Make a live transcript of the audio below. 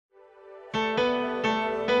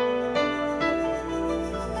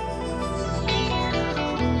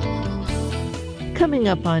Coming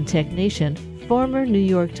up on Tech Nation, former New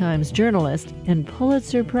York Times journalist and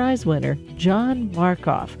Pulitzer Prize winner John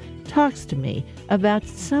Markoff talks to me about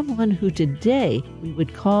someone who today we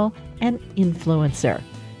would call an influencer.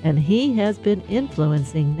 And he has been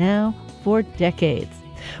influencing now for decades.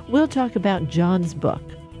 We'll talk about John's book,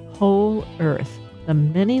 Whole Earth, The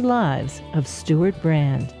Many Lives of Stewart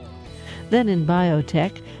Brand. Then in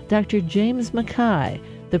biotech, Dr. James Mackay,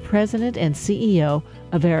 the president and CEO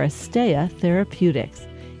of Aristea Therapeutics.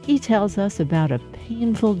 He tells us about a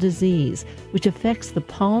painful disease which affects the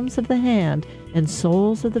palms of the hand and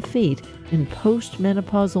soles of the feet in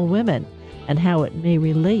postmenopausal women and how it may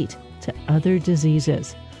relate to other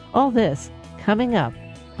diseases. All this coming up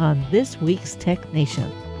on this week's Tech Nation.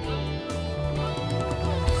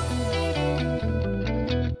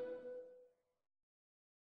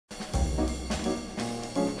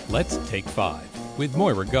 Let's Take 5 with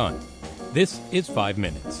Moira Gunn. This is 5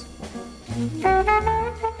 Minutes.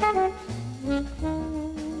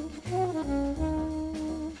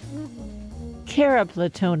 Cara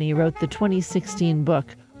Platoni wrote the 2016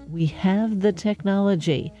 book, We Have the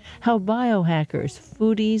Technology, How Biohackers,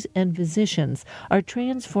 Foodies, and Physicians Are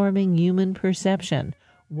Transforming Human Perception,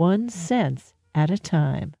 one sense at a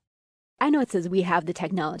time. I know it says we have the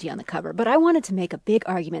technology on the cover, but I wanted to make a big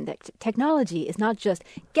argument that technology is not just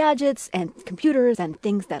gadgets and computers and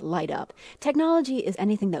things that light up. Technology is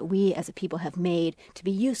anything that we as a people have made to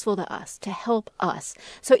be useful to us, to help us.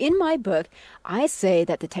 So in my book, I say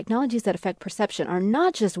that the technologies that affect perception are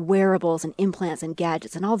not just wearables and implants and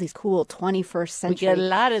gadgets and all these cool 21st century We get a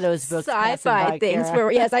lot of those books sci-fi things.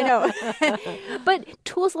 Cara. Yes, I know. But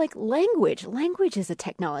tools like language. Language is a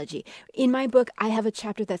technology. In my book, I have a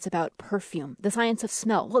chapter that's about perfume, the science of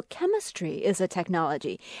smell. Well, chemistry is a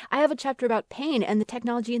technology. I have a chapter about pain, and the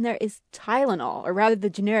technology in there is Tylenol, or rather the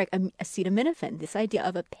generic acetaminophen, this idea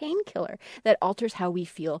of a painkiller that alters how we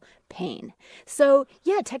feel pain. So,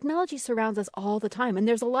 yeah, technology surrounds us all the time, and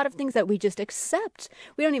there's a lot of things that we just accept.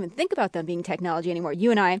 We don't even think about them being technology anymore.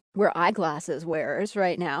 You and I, we're eyeglasses wearers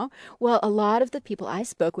right now. Well, a lot of the people I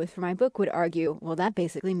spoke with for my book would argue, well, that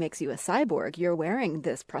basically makes you a cyborg. You're wearing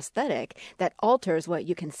this prosthetic that alters what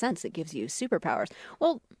you can sense. It gives you superpowers.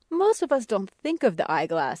 Well, most of us don't think of the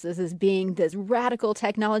eyeglasses as being this radical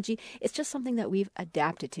technology. It's just something that we've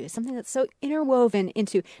adapted to. It's something that's so interwoven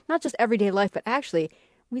into not just everyday life, but actually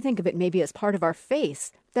we think of it maybe as part of our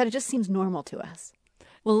face that it just seems normal to us.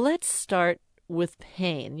 Well, let's start with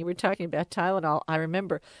pain. You were talking about Tylenol. I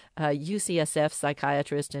remember UCSF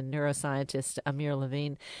psychiatrist and neuroscientist Amir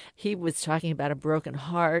Levine. He was talking about a broken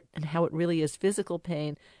heart and how it really is physical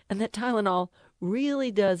pain, and that Tylenol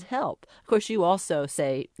really does help. Of course, you also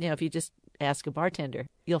say, if you just ask a bartender,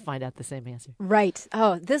 you'll find out the same answer. Right.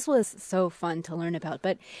 Oh, this was so fun to learn about.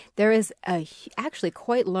 But there is a actually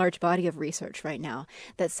quite large body of research right now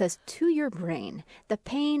that says to your brain, the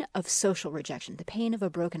pain of social rejection, the pain of a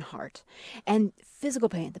broken heart, and physical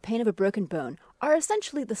pain, the pain of a broken bone, are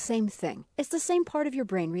essentially the same thing. It's the same part of your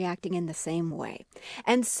brain reacting in the same way.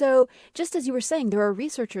 And so, just as you were saying, there are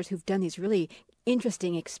researchers who've done these really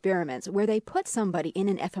interesting experiments where they put somebody in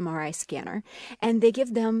an fMRI scanner and they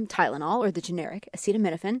give them Tylenol, or the generic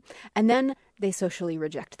acetaminophen, and then they socially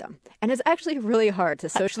reject them. And it's actually really hard to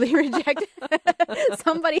socially reject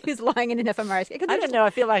somebody who's lying in an fMRI scanner. I don't know.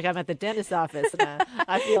 I feel like I'm at the dentist's office. And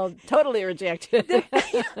I feel totally rejected.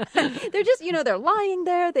 They're just, they're lying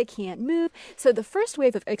there. They can't move. So the first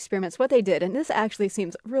wave of experiments, what they did, and this actually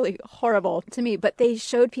seems really horrible to me, but they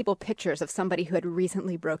showed people pictures of somebody who had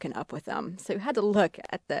recently broken up with them. So you had to look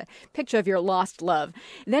at the picture of your lost love.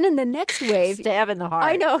 Then in the next wave... Stab in the heart.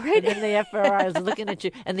 I know, right? And then the fMRI is looking at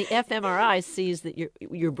you. And the fMRI sees that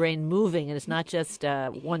your brain moving, and it's not just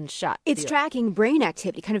one shot. It's tracking brain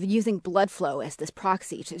activity, kind of using blood flow as this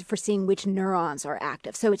proxy for seeing which neurons are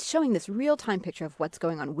active. So it's showing this real-time picture of what's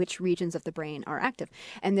going on, which regions of the brain are active.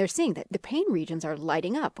 And they're seeing that the pain regions are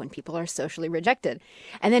lighting up when people are socially rejected.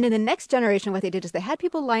 And then in the next generation, what they did is they had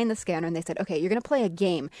people lie in the scanner, and they said, okay, you're going to play a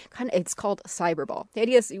game. It's called Cyberball. The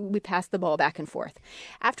idea is we pass the ball back and forth.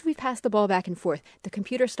 After we pass the ball back and forth, the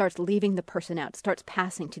computer starts leaving the person out, starts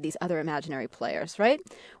passing to these other imaginary players, right?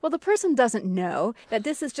 Well, the person doesn't know that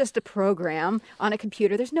this is just a program on a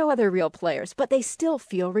computer. There's no other real players, but they still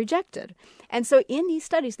feel rejected. And so in these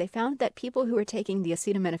studies, they found that people who were taking the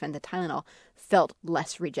acetaminophen, the Tylenol, felt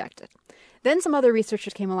less rejected. Then some other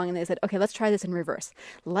researchers came along and they said, okay, let's try this in reverse.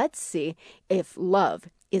 Let's see if love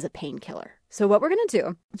is a painkiller. So what we're going to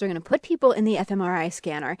do is we're going to put people in the fMRI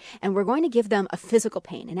scanner, and we're going to give them a physical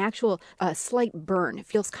pain, an actual slight burn. It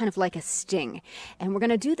feels kind of like a sting. And we're going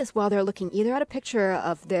to do this while they're looking either at a picture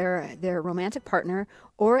of their romantic partner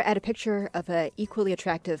or at a picture of an equally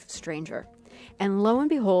attractive stranger. And lo and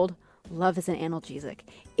behold, love is an analgesic.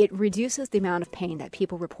 It reduces the amount of pain that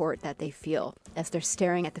people report that they feel as they're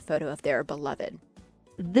staring at the photo of their beloved.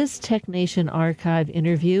 This TechNation archive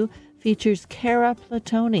interview features Cara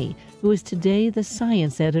Platoni, who is today the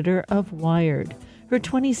science editor of Wired. Her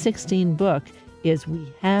 2016 book is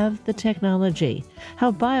We Have the Technology: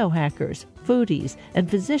 How Biohackers, Foodies, and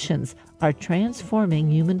Physicians are Transforming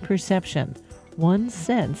Human Perception, one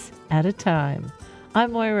sense at a time.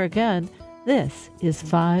 I'm Moira Gunn. This is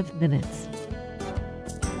 5 Minutes.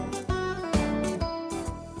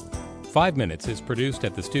 5 Minutes is produced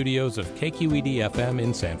at the studios of KQED-FM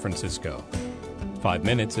in San Francisco. 5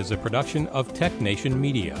 Minutes is a production of TechNation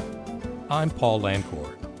Media. I'm Paul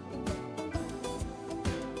Lancourt.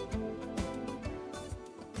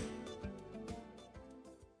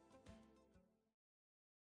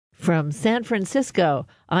 From San Francisco,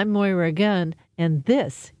 I'm Moira Gunn, and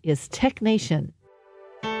this is TechNation.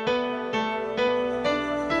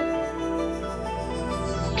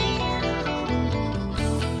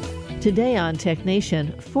 Today on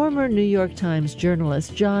TechNation, former New York Times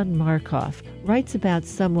journalist John Markoff writes about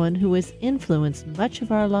someone who has influenced much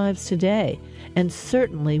of our lives today and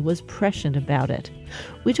certainly was prescient about it.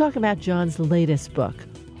 We talk about John's latest book,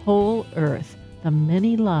 Whole Earth: The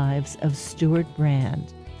Many Lives of Stewart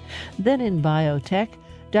Brand. Then in biotech,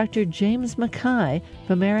 Dr. James Mackay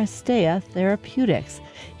from Aristea Therapeutics.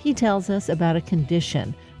 He tells us about a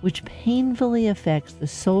condition which painfully affects the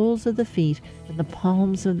soles of the feet and the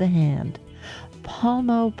palms of the hand,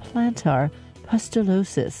 palmoplantar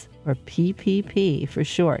pustulosis, or PPP for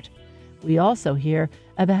short. We also hear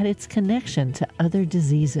about its connection to other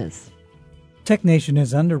diseases. TechNation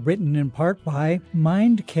is underwritten in part by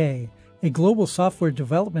MindK, a global software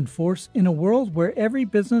development force in a world where every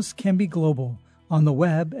business can be global. On the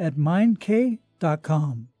web at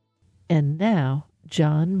mindk.com. And now,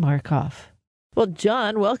 John Markoff. Well,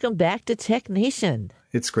 John, welcome back to TechNation.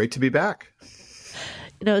 It's great to be back.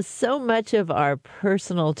 You know, so much of our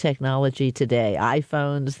personal technology today,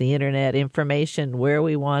 iPhones, the internet, information, where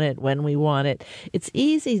we want it, when we want it, it's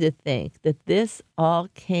easy to think that this all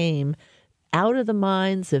came out of the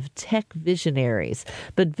minds of tech visionaries.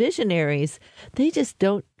 But visionaries, they just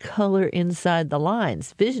don't color inside the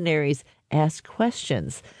lines. Visionaries ask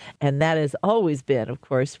questions. And that has always been, of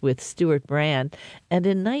course, with Stewart Brand. And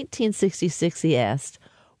in 1966, he asked,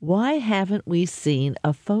 why haven't we seen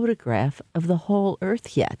a photograph of the whole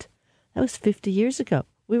Earth yet? That was 50 years ago.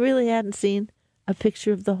 We really hadn't seen a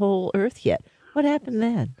picture of the whole Earth yet. What happened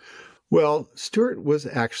then? Well, Stewart was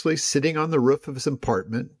actually sitting on the roof of his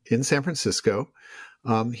apartment in San Francisco.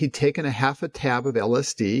 He'd taken half a tab of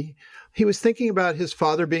LSD. He was thinking about his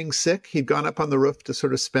father being sick. He'd gone up on the roof to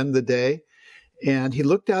sort of spend the day. And he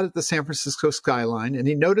looked out at the San Francisco skyline, and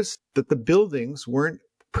he noticed that the buildings weren't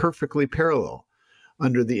perfectly parallel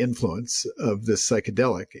under the influence of this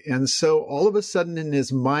psychedelic. And so all of a sudden in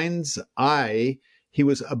his mind's eye, he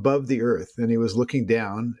was above the earth and he was looking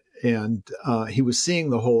down, and he was seeing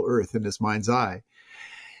the whole earth in his mind's eye.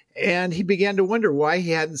 And he began to wonder why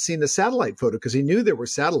he hadn't seen a satellite photo, because he knew there were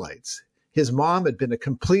satellites. His mom had been a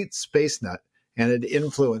complete space nut and had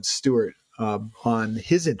influenced Stewart on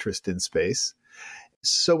his interest in space.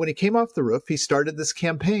 So when he came off the roof, he started this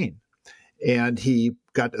campaign. And he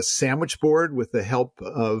got a sandwich board with the help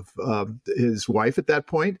of his wife at that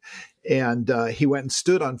point. And he went and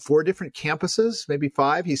stood on 4 different campuses, maybe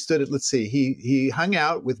 5. He stood at, he hung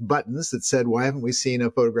out with buttons that said, why haven't we seen a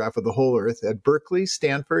photograph of the whole Earth, at Berkeley,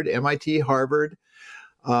 Stanford, MIT, Harvard.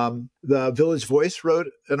 The Village Voice wrote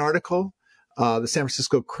an article. The San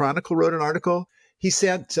Francisco Chronicle wrote an article. He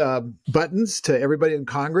sent buttons to everybody in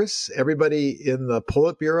Congress, everybody in the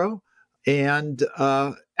Politburo. And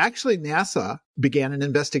actually, NASA began an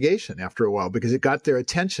investigation after a while because it got their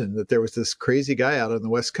attention that there was this crazy guy out on the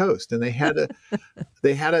West Coast. And they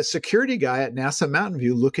had a security guy at NASA Mountain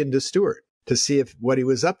View look into Stewart to see what he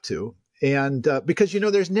was up to. And because,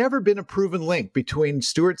 there's never been a proven link between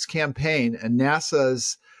Stewart's campaign and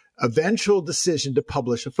NASA's eventual decision to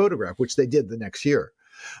publish a photograph, which they did the next year.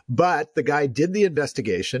 But the guy did the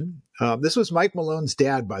investigation. This was Mike Malone's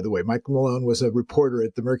dad, by the way. Mike Malone was a reporter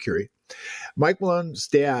at the Mercury. Mike Malone's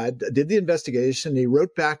dad did the investigation. He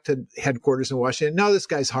wrote back to headquarters in Washington, no, this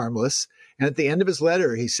guy's harmless. And at the end of his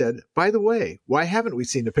letter, he said, by the way, why haven't we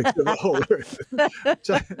seen a picture of the whole Earth?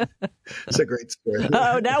 It's a great story.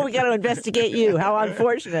 Oh, now we got to investigate you. How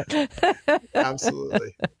unfortunate.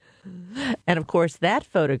 Absolutely. And of course, that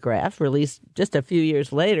photograph, released just a few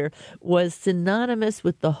years later, was synonymous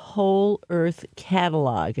with the Whole Earth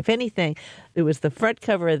catalog. If anything, it was the front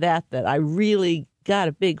cover of that I really got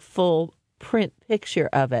a big full print picture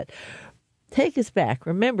of it. Take us back.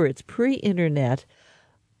 Remember, it's pre-internet.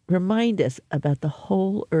 Remind us about the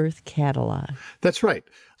Whole Earth catalog. That's right.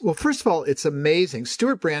 Well, first of all, it's amazing.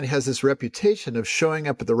 Stewart Brand has this reputation of showing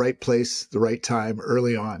up at the right place, the right time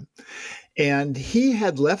early on. And he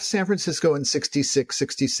had left San Francisco in 66,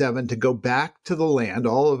 67 to go back to the land.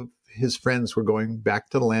 All of his friends were going back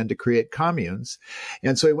to the land to create communes.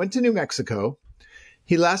 And so he went to New Mexico.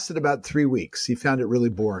 He lasted about 3 weeks. He found it really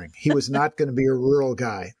boring. He was not going to be a rural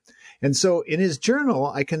guy. And so in his journal,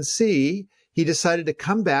 I can see he decided to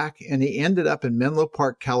come back, and he ended up in Menlo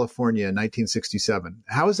Park, California in 1967.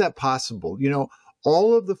 How is that possible? You know,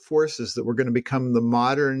 all of the forces that were going to become the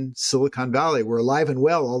modern Silicon Valley were alive and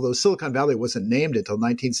well, although Silicon Valley wasn't named until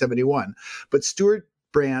 1971. But Stewart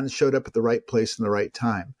Brand showed up at the right place in the right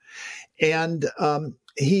time. And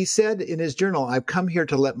he said in his journal, I've come here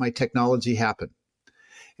to let my technology happen.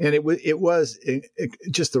 And it was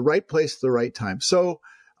just the right place at the right time. So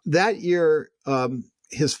that year,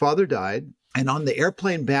 his father died. And on the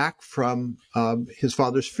airplane back from his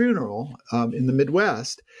father's funeral in the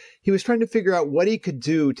Midwest, he was trying to figure out what he could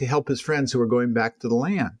do to help his friends who were going back to the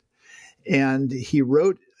land. And he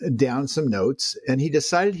wrote down some notes, and he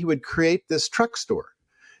decided he would create this truck store.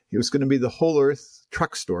 It was going to be the Whole Earth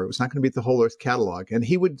truck store. It was not going to be the Whole Earth catalog. And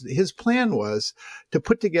his plan was to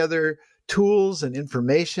put together tools and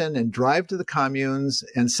information and drive to the communes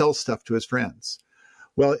and sell stuff to his friends.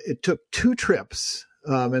 Well, it took 2 trips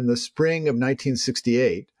in the spring of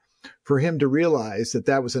 1968 for him to realize that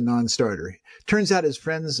that was a non-starter. Turns out his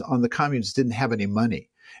friends on the communes didn't have any money,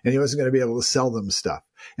 and he wasn't going to be able to sell them stuff.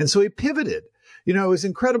 And so he pivoted. You know, it was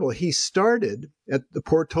incredible. He started at the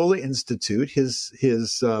Portola Institute. His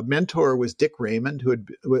mentor was Dick Raymond, who had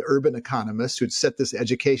an urban economist who had set this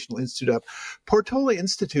educational institute up. Portola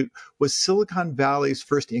Institute was Silicon Valley's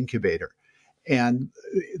first incubator. And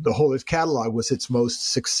the Whole Earth catalog was its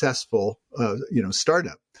most successful,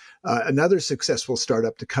 startup. Another successful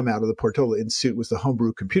startup to come out of the Portola Institute was the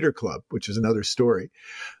Homebrew Computer Club, which is another story.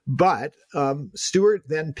 But Stewart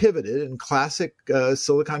then pivoted in classic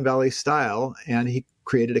Silicon Valley style, and he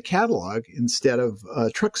created a catalog instead of a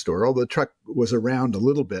truck store, although the truck was around a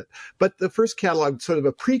little bit. But the first catalog, sort of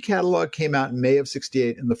a pre-catalog, came out in May of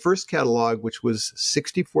 68. And the first catalog, which was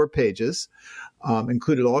 64 pages,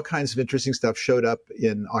 included all kinds of interesting stuff, showed up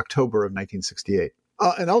in October of 1968.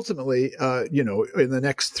 And ultimately, in the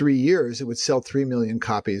next 3 years, it would sell 3 million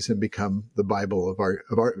copies and become the Bible of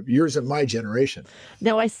our yours and my generation.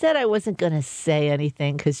 Now, I said I wasn't going to say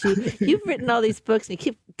anything because you've written all these books and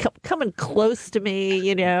you keep coming close to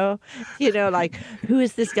me, like, who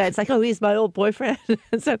is this guy? It's like, oh, he's my old boyfriend.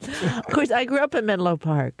 And so, of course, I grew up in Menlo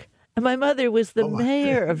Park. And my mother was the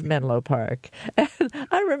mayor of Menlo Park. And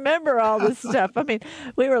I remember all this stuff. I mean,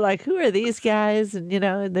 we were like, who are these guys? And,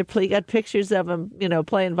 and they got pictures of them,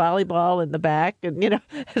 playing volleyball in the back. And,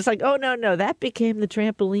 it's like, oh, no, that became the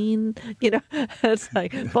trampoline. It's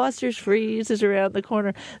like Foster's Freeze is around the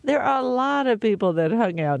corner. There are a lot of people that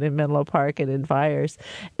hung out in Menlo Park and in Fires.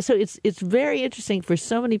 So it's very interesting for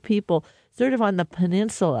so many people sort of on the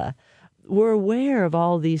peninsula. We're aware of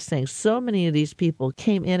all these things. So many of these people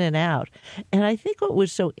came in and out. And I think what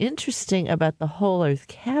was so interesting about the Whole Earth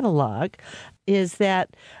catalog is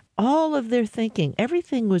that all of their thinking,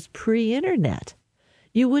 everything was pre-internet.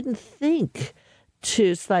 You wouldn't think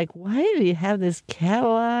it's like, why do you have this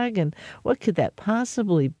catalog? And what could that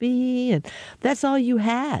possibly be? And that's all you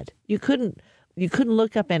had. You couldn't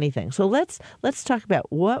look up anything. So let's talk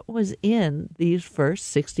about what was in these first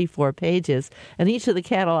 64 pages and each of the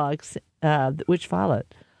catalogs which followed.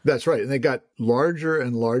 That's right. And they got larger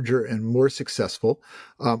and larger and more successful.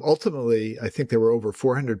 Ultimately, I think there were over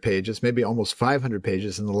 400 pages, maybe almost 500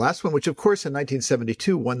 pages in the last one, which, of course, in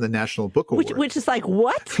 1972 won the National Book Award. Which is like,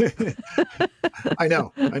 what? I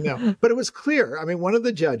know. But it was clear. I mean, one of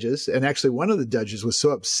the judges was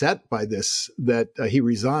so upset by this that he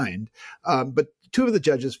resigned. But 2 of the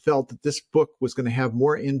judges felt that this book was going to have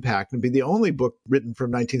more impact and be the only book written from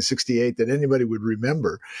 1968 that anybody would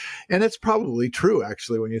remember. And that's probably true,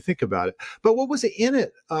 actually, when you think about it. But what was in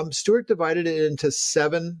it? Stewart divided it into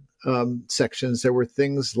 7 sections. There were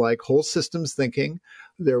things like whole systems thinking.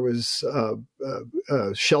 There was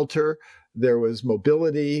shelter. There was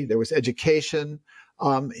mobility. There was education.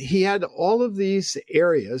 He had all of these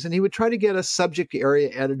areas, and he would try to get a subject area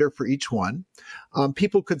editor for each one.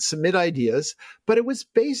 People could submit ideas, but it was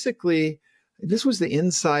basically, this was the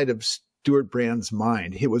inside of Stewart Brand's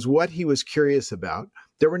mind. It was what he was curious about.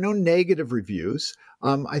 There were no negative reviews.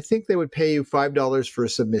 I think they would pay you $5 for a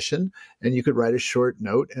submission, and you could write a short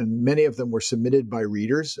note, and many of them were submitted by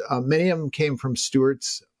readers. Many of them came from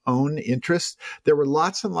Stewart's own interest. There were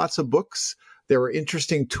lots and lots of books. There were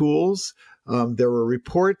interesting tools. There were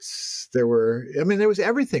reports. There was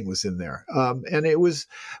everything was in there. And it was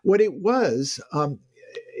what it was.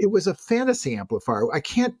 It was a fantasy amplifier. I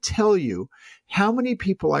can't tell you how many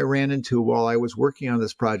people I ran into while I was working on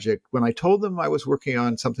this project. When I told them I was working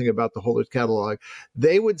on something about the Whole Earth Catalog,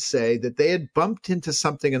 they would say that they had bumped into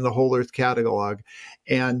something in the Whole Earth Catalog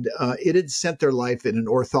and it had sent their life in an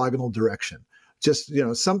orthogonal direction. Just,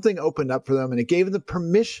 something opened up for them and it gave them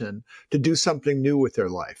permission to do something new with their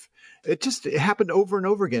life. It happened over and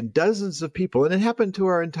over again, dozens of people. And it happened to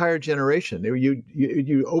our entire generation.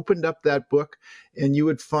 You opened up that book and you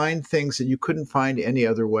would find things that you couldn't find any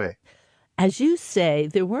other way. As you say,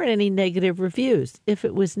 there weren't any negative reviews. If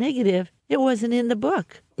it was negative, it wasn't in the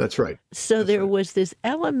book. That's right. So there was this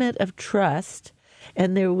element of trust,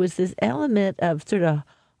 and there was this element of sort of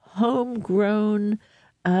homegrown.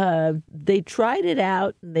 They tried it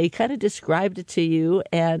out and they kind of described it to you.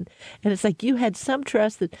 And it's like you had some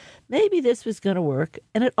trust that maybe this was going to work.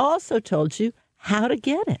 And it also told you how to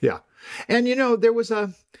get it. Yeah. And, there was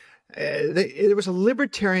a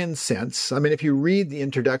libertarian sense. I mean, if you read the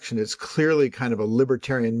introduction, it's clearly kind of a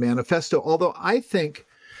libertarian manifesto, although I think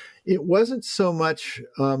it wasn't so much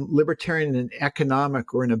libertarian in an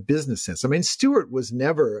economic or in a business sense. I mean, Stuart was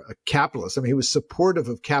never a capitalist. I mean, he was supportive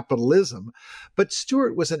of capitalism, but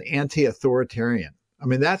Stuart was an anti-authoritarian. I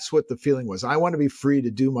mean, that's what the feeling was. I want to be free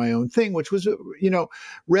to do my own thing, which was,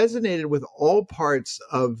 resonated with all parts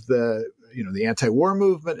of the anti-war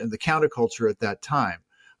movement and the counterculture at that time.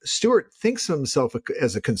 Stuart thinks of himself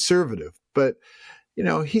as a conservative, but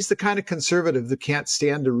he's the kind of conservative that can't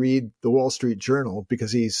stand to read the Wall Street Journal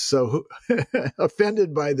because he's so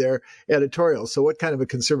offended by their editorials. So what kind of a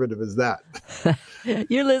conservative is that?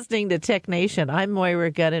 You're listening to Tech Nation. I'm Moira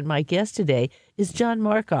Gunn, and my guest today is John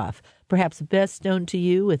Markoff, perhaps best known to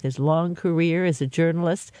you with his long career as a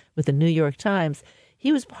journalist with the New York Times.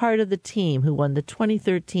 He was part of the team who won the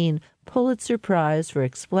 2013 Pulitzer Prize for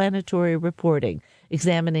Explanatory Reporting,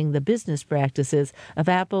 examining the business practices of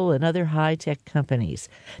Apple and other high-tech companies.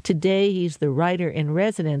 Today, he's the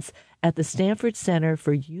writer-in-residence at the Stanford Center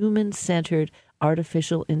for Human-Centered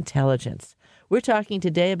Artificial Intelligence. We're talking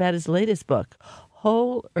today about his latest book,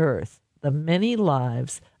 Whole Earth, The Many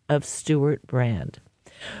Lives of Stewart Brand.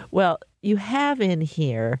 Well, you have in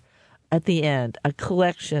here at the end a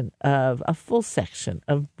collection of a full section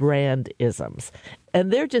of brand-isms.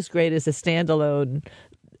 And they're just great as a standalone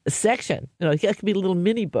section. It could be a little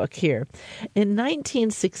mini book here. In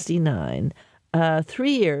 1969,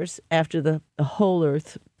 3 years after the Whole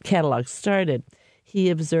Earth catalog started, he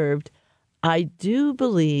observed, "I do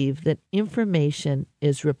believe that information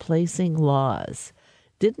is replacing laws."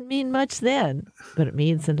 Didn't mean much then, but it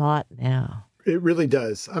means a lot now. It really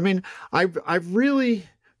does. I mean, I've really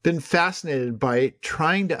been fascinated by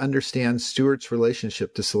trying to understand Stuart's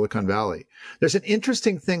relationship to Silicon Valley. There's an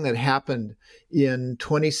interesting thing that happened in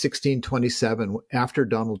 2016-27 after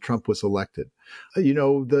Donald Trump was elected.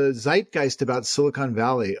 The zeitgeist about Silicon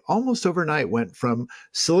Valley almost overnight went from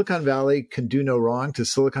Silicon Valley can do no wrong to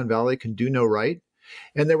Silicon Valley can do no right.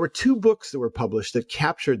 And there were two books that were published that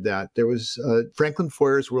captured that. There was Franklin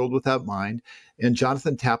Foer's World Without Mind and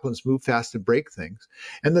Jonathan Taplin's Move Fast and Break Things.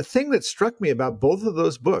 And the thing that struck me about both of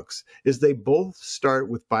those books is they both start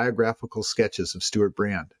with biographical sketches of Stewart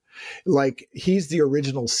Brand. Like, he's the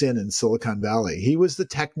original sin in Silicon Valley. He was the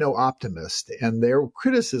techno-optimist, and their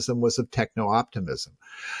criticism was of techno-optimism.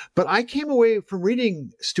 But I came away from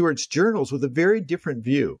reading Stewart's journals with a very different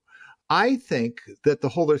view. I think that the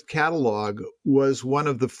Whole Earth Catalog was one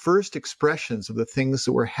of the first expressions of the things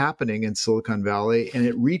that were happening in Silicon Valley, and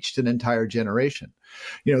it reached an entire generation.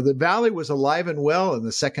 The Valley was alive and well in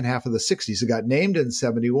the second half of the 60s. It got named in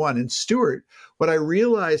 71. And Stewart, what I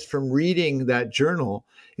realized from reading that journal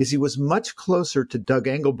is he was much closer to Doug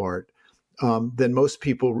Engelbart than most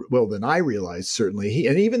people, than I realized, certainly.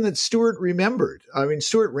 And even that Stewart remembered. I mean,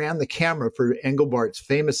 Stewart ran the camera for Engelbart's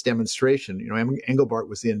famous demonstration. Engelbart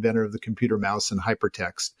was the inventor of the computer mouse and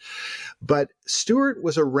hypertext. But Stewart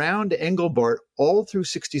was around Engelbart all through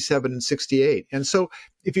 67 and 68. And so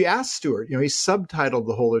if you ask Stewart, he subtitled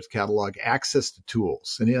the Whole Earth Catalog Access to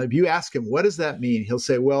Tools. And if you ask him, what does that mean? He'll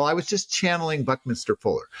say, well, I was just channeling Buckminster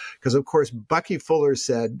Fuller. Because, of course, Bucky Fuller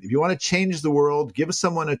said, if you want to change the world, give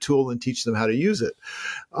someone a tool and teach them how to use it,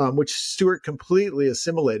 which Stewart completely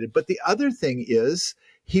assimilated. But the other thing is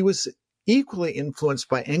he was equally influenced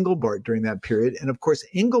by Engelbart during that period. And, of course,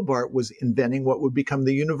 Engelbart was inventing what would become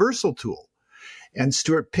the universal tool. And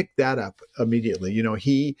Stewart picked that up immediately.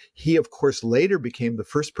 He of course later became the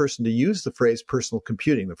first person to use the phrase personal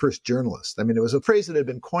computing, the first journalist. I mean, it was a phrase that had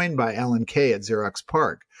been coined by Alan Kay at Xerox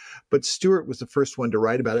PARC, but Stewart was the first one to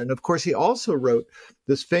write about it. And of course, he also wrote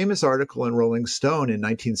this famous article in Rolling Stone in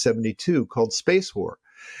 1972 called Space War.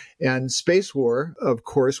 And Space War, of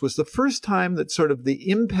course, was the first time that sort of the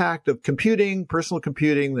impact of computing, personal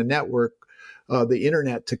computing, the network, the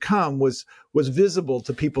internet to come was visible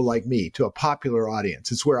to people like me, to a popular audience.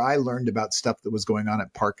 It's where I learned about stuff that was going on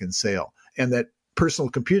at Park and Sale, and that personal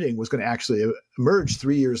computing was going to actually emerge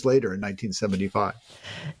 3 years later in 1975.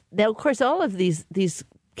 Now, of course, all of these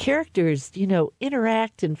characters,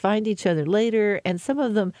 interact and find each other later, and some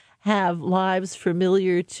of them have lives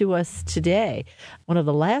familiar to us today. One of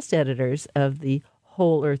the last editors of the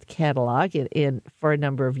Whole Earth catalog in for a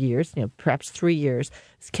number of years, perhaps 3 years,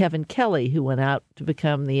 is Kevin Kelly, who went out to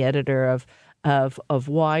become the editor of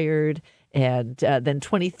Wired, and then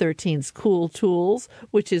 2013's Cool Tools,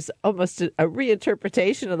 which is almost a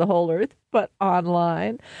reinterpretation of the Whole Earth, but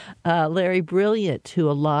online. Larry Brilliant, who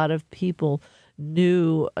a lot of people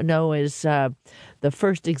know as the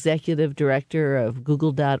first executive director of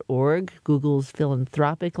Google.org, Google's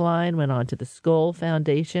philanthropic line, went on to the Skoll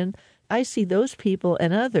Foundation. I see those people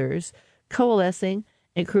and others coalescing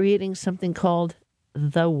and creating something called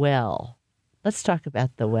The Well. Let's talk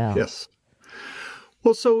about The Well. Yes.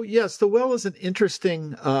 Well, so yes, The Well is an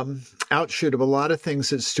interesting outshoot of a lot of things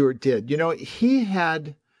that Stewart did. He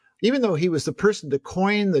had, even though he was the person to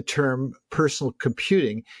coin the term personal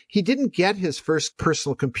computing, he didn't get his first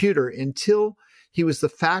personal computer until he was the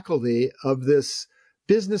faculty of this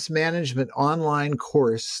business management online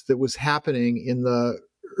course that was happening in the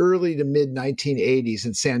early to mid 1980s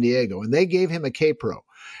in San Diego. And they gave him a K-Pro.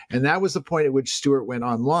 And that was the point at which Stewart went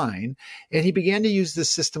online. And he began to use this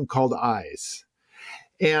system called EYES.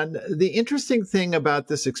 And the interesting thing about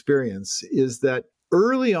this experience is that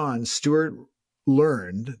early on, Stewart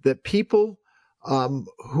learned that people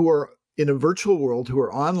who are in a virtual world, who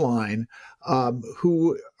are online,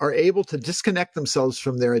 who are able to disconnect themselves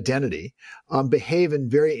from their identity, behave in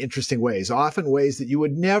very interesting ways, often ways that you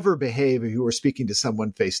would never behave if you were speaking to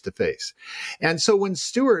someone face to face. And so when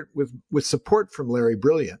Stewart, with support from Larry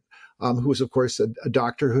Brilliant, who was, of course, a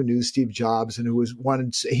doctor who knew Steve Jobs and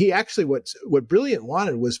what Brilliant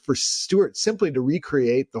wanted was for Stewart simply to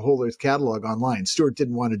recreate the Whole Earth catalog online. Stewart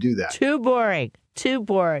didn't want to do that. Too boring.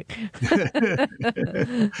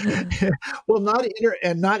 Well, not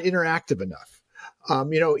interactive enough.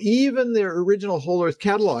 Even their original Whole Earth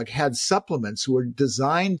catalog had supplements who were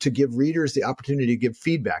designed to give readers the opportunity to give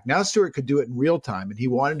feedback. Now Stewart could do it in real time, and he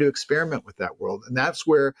wanted to experiment with that world. And that's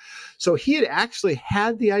where, so he had actually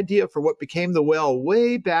had the idea for what became The Well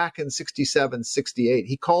way back in 67, 68.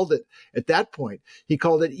 He called it, at that point, he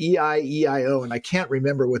called it EIEIO, and I can't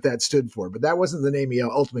remember what that stood for, but that wasn't the name he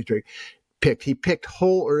ultimately picked. He picked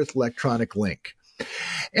Whole Earth Electronic Link.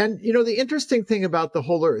 And, the interesting thing about the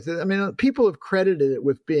Whole Earth, I mean, people have credited it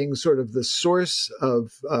with being sort of the source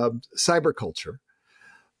of cyberculture.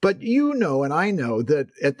 But and I know that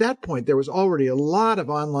at that point, there was already a lot of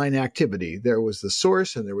online activity. There was the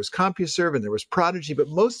Source, and there was CompuServe, and there was Prodigy. But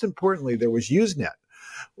most importantly, there was Usenet,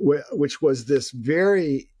 which was this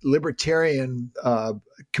very libertarian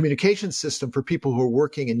communication system for people who were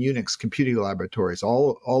working in Unix computing laboratories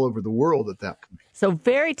all over the world at that point. So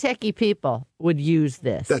very techie people would use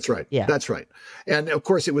this. That's right. Yeah. That's right. And of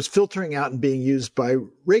course, it was filtering out and being used by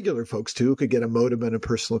regular folks too, who could get a modem and a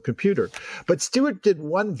personal computer. But Stewart did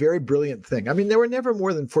one very brilliant thing. I mean, there were never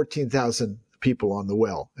more than 14,000 people on The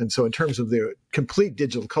Well. And so in terms of the complete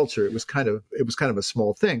digital culture, it was kind of a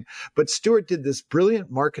small thing. But Stewart did this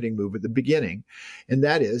brilliant marketing move at the beginning. And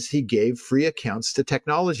that is, he gave free accounts to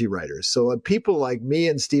technology writers. So people like me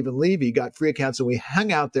and Stephen Levy got free accounts, and we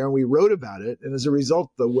hung out there and we wrote about it. And as a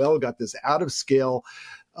result, The Well got this out of scale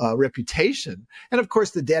reputation. And of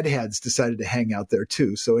course, the Deadheads decided to hang out there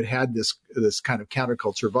too. So it had this kind of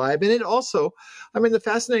counterculture vibe. And it also, I mean, the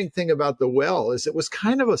fascinating thing about The Well is it was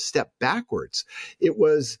kind of a step backwards. It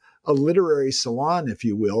was a literary salon, if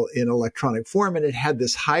you will, in electronic form. And it had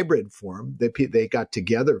this hybrid form. They got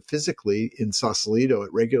together physically in Sausalito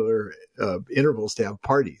at regular intervals to have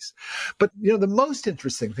parties. But, the most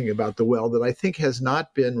interesting thing about The Well that I think has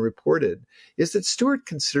not been reported is that Stewart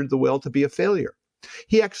considered The Well to be a failure.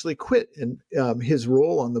 He actually quit his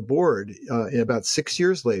role on the board in about 6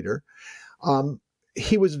 years later.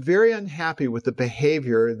 He was very unhappy with the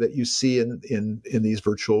behavior that you see in these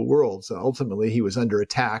virtual worlds. Ultimately, he was under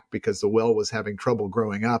attack because The Well was having trouble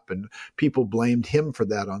growing up, and people blamed him for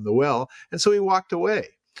that on The Well. And so he walked away.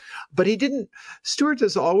 But Stewart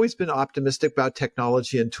has always been optimistic about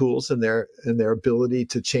technology and tools and their ability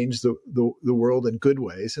to change the world in good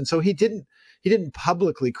ways. And so he didn't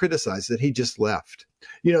publicly criticize it. He just left.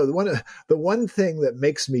 The one thing that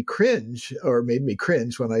makes me cringe, or made me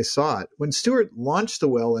cringe when I saw it, when Stewart launched the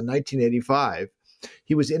well in 1985,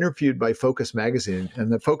 he was interviewed by Focus magazine,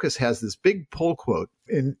 and the Focus has this big pull quote.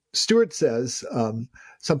 And Stewart says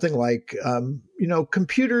something like,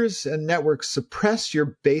 computers and networks suppress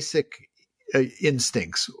your basic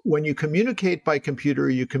instincts. When you communicate by computer,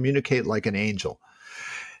 you communicate like an angel.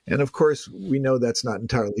 And of course, we know that's not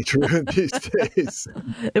entirely true these days.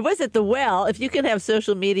 It was at the well. If you can have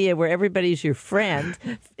social media where everybody's your friend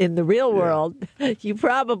in the real world, you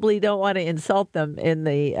probably don't want to insult them in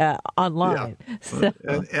the online. Yeah. So.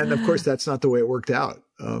 And of course, that's not the way it worked out.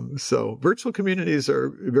 So virtual communities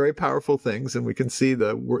are very powerful things, and we can see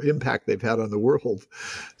the impact they've had on the world.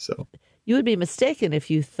 So. You would be mistaken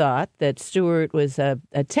if you thought that Stewart was a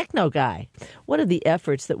techno guy. One of the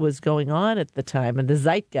efforts that was going on at the time, and the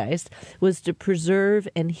zeitgeist, was to preserve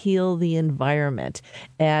and heal the environment.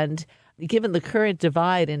 And given the current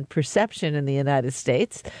divide in perception in the United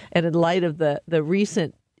States, and in light of the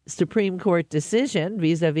recent Supreme Court decision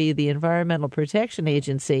vis-a-vis the Environmental Protection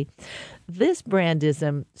Agency, this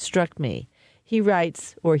brandism struck me. He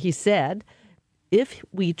writes, or he said, "If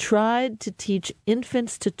we tried to teach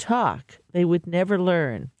infants to talk, they would never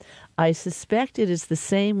learn. I suspect it is the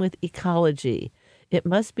same with ecology. It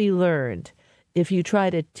must be learned. If you try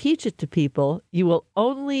to teach it to people, you will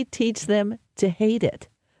only teach them to hate it."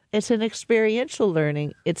 It's an experiential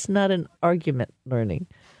learning. It's not an argument learning.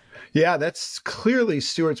 Yeah, that's clearly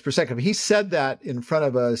Stewart's perspective. He said that in front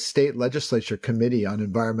of a state legislature committee on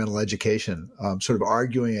environmental education, sort of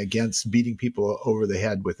arguing against beating people over the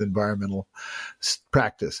head with environmental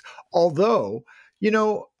practice. Although,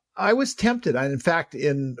 I was tempted. In fact,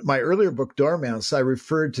 in my earlier book, Dormouse, I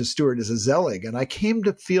referred to Stewart as a Zelig, and I came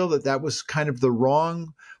to feel that was kind of the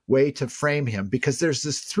wrong way to frame him, because there's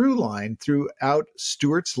this through line throughout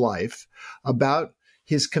Stewart's life about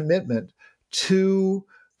his commitment to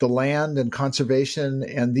the land and conservation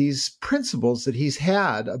and these principles that he's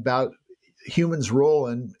had about humans' role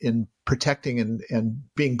in protecting and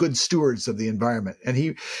being good stewards of the environment. And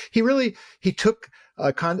he took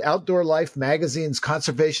Outdoor Life magazine's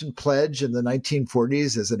conservation pledge in the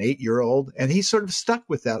 1940s as an 8-year-old, and he sort of stuck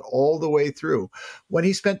with that all the way through. When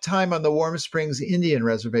he spent time on the Warm Springs Indian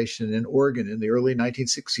Reservation in Oregon in the early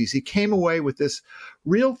 1960s, he came away with this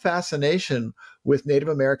real fascination with Native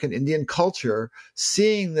American Indian culture,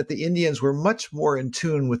 seeing that the Indians were much more in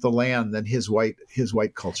tune with the land than his white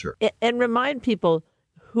culture. And remind people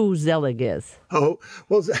who Zelig is. Oh,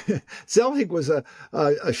 well, Zelig was a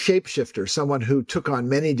shapeshifter, someone who took on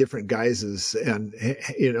many different guises, and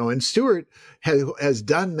Stewart has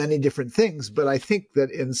done many different things, but I think that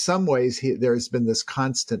in some ways there's been this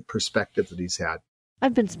constant perspective that he's had.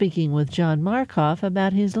 I've been speaking with John Markoff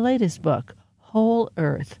about his latest book, Whole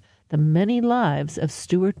Earth: The Many Lives of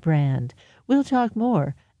Stewart Brand. We'll talk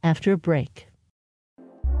more after a break.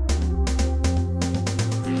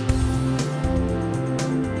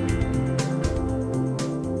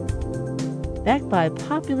 Backed by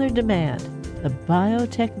popular demand, the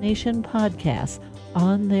Biotech Nation podcasts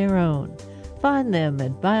on their own. Find them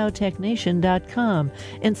at biotechnation.com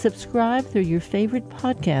and subscribe through your favorite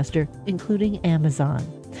podcaster, including Amazon.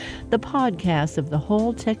 The podcasts of the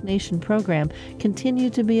whole Tech Nation program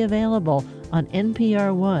continue to be available on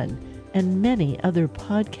NPR One and many other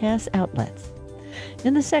podcast outlets.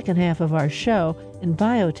 In the second half of our show, in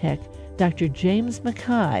Biotech, Dr. James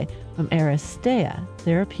Mackay from Aristea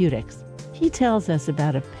Therapeutics. He tells us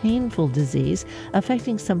about a painful disease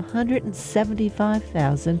affecting some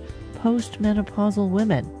 175,000 postmenopausal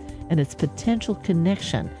women and its potential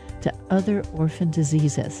connection to other orphan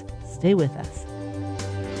diseases. Stay with us.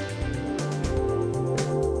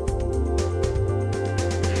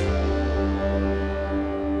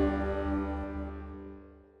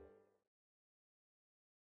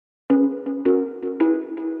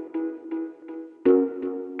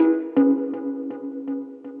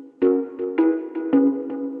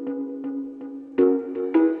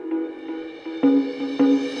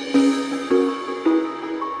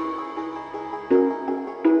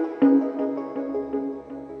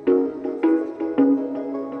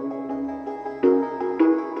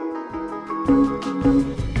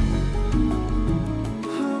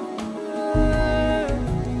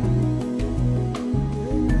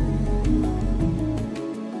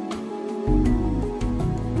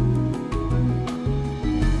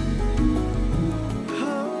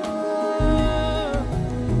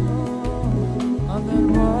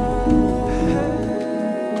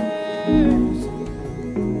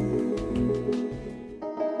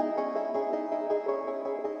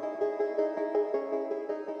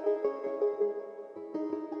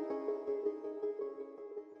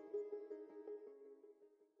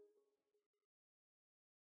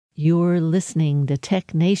 You're listening to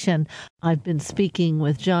Tech Nation. I've been speaking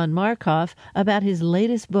with John Markoff about his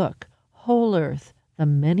latest book, Whole Earth, The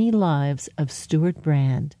Many Lives of Stewart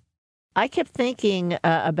Brand. I kept thinking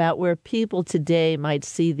about where people today might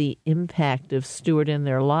see the impact of Stewart in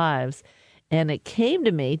their lives. And it came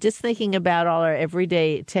to me just thinking about all our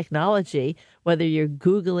everyday technology, whether you're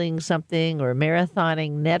Googling something or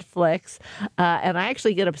marathoning Netflix. And I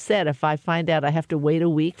actually get upset if I find out I have to wait a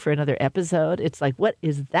week for another episode. It's like, what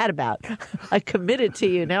is that about? I committed to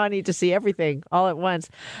you. Now I need to see everything all at once.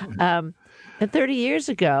 And 30 years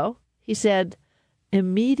ago, he said,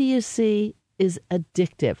 immediacy is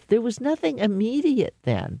addictive. There was nothing immediate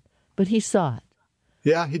then, but he saw it.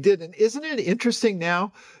 Yeah, he did. And isn't it interesting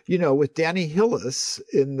now, with Danny Hillis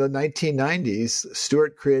in the 1990s,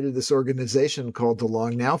 Stewart created this organization called the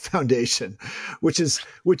Long Now Foundation, which is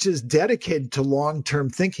dedicated to long-term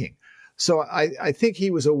thinking. So I think he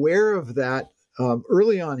was aware of that.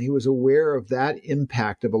 Early on, he was aware of that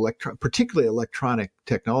impact of particularly electronic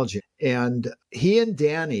technology. And he and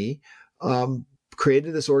Danny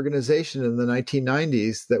created this organization in the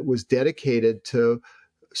 1990s that was dedicated to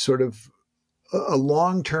sort of a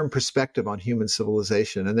long-term perspective on human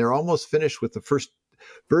civilization. And they're almost finished with the first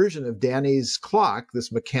version of Danny's clock, this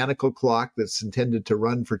mechanical clock that's intended to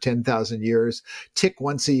run for 10,000 years, tick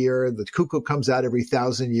once a year. The cuckoo comes out every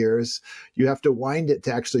 1,000 years. You have to wind it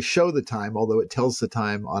to actually show the time, although it tells the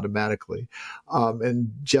time automatically.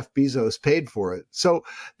 And Jeff Bezos paid for it. So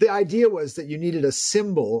the idea was that you needed a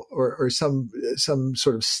symbol or some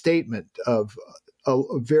sort of statement of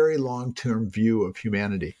a very long-term view of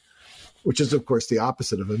humanity, which is, of course, the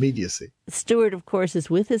opposite of immediacy. Stewart, of course, is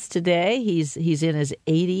with us today. He's in his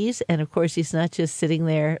 80s, and of course, he's not just sitting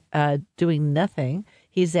there doing nothing.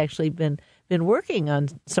 He's actually been working on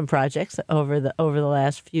some projects over the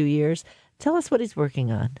last few years. Tell us what he's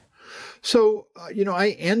working on. So,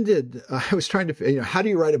 I was trying to, how do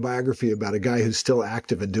you write a biography about a guy who's still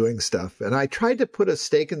active and doing stuff? And I tried to put a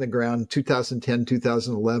stake in the ground 2010,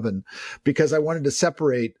 2011, because I wanted to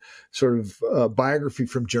separate sort of biography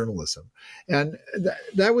from journalism. And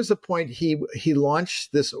that was the point. He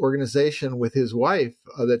launched this organization with his wife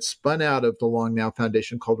that spun out of the Long Now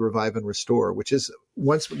Foundation called Revive and Restore, which is,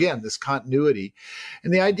 once again, this continuity.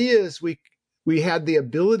 And the idea is we had the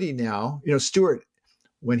ability now, Stewart,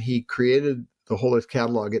 when he created the Whole Earth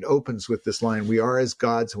catalog, it opens with this line, "We are as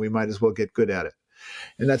gods and we might as well get good at it."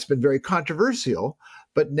 And that's been very controversial.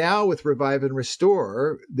 But now with Revive and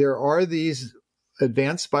Restore, there are these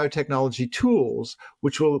advanced biotechnology tools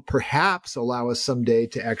which will perhaps allow us someday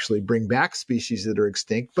to actually bring back species that are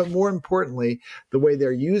extinct. But more importantly, the way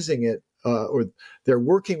they're using it, or they're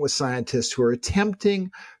working with scientists who are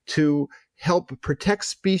attempting to help protect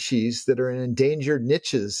species that are in endangered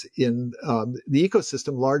niches in the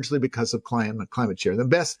ecosystem, largely because of climate change. The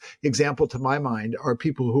best example to my mind are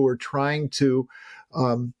people who are trying to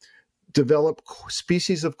develop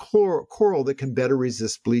species of coral that can better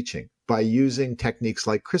resist bleaching by using techniques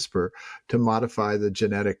like CRISPR to modify the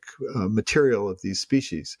genetic material of these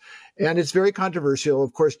species. And it's very controversial.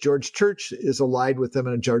 Of course, George Church is allied with them,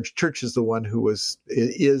 and George Church is the one who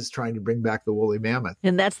is trying to bring back the woolly mammoth.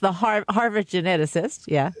 And that's the Harvard geneticist,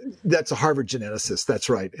 yeah. That's a Harvard geneticist, that's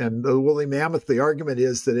right. And the woolly mammoth, the argument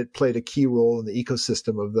is that it played a key role in the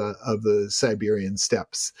ecosystem of the Siberian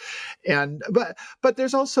steppes. And but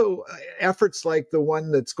there's also efforts like the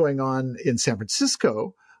one that's going on in San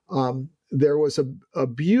Francisco. There was a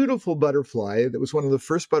beautiful butterfly that was one of the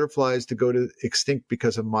first butterflies to go to extinct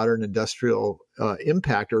because of modern industrial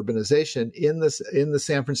impact, urbanization, in the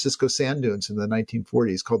San Francisco sand dunes in the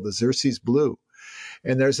 1940s, called the Xerces blue.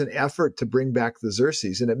 And there's an effort to bring back the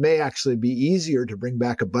Xerces, and it may actually be easier to bring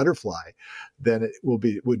back a butterfly than it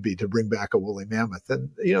would be to bring back a woolly mammoth. And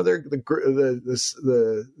the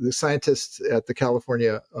scientists at the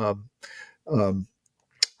California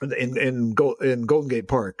in Golden Gate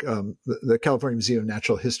Park, the California Museum of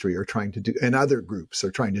Natural History are trying to do, and other groups are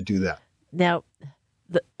trying to do that. Now,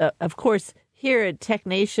 of course, here at Tech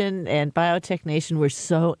Nation and Biotech Nation, we're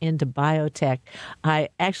so into biotech. I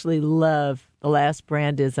actually love the last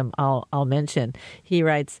brandism I'll mention. He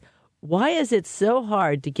writes, "Why is it so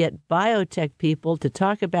hard to get biotech people to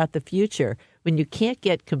talk about the future when you can't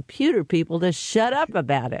get computer people to shut up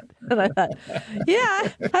about it?" And I thought,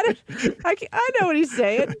 yeah, I know what he's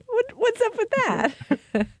saying. What's up with that?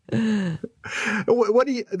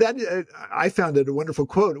 I found it a wonderful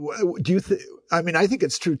quote. Do you I think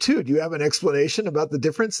it's true too. Do you have an explanation about the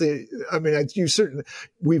difference?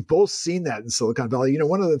 We've both seen that in Silicon Valley.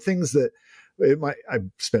 One of the things that I've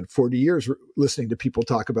spent 40 years listening to people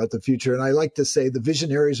talk about the future, and I like to say the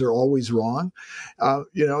visionaries are always wrong.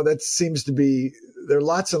 That seems to be, there are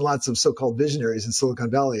lots and lots of so-called visionaries in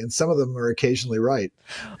Silicon Valley, and some of them are occasionally right.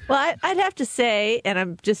 Well, I'd have to say, and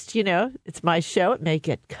I'm just, it's my show. It may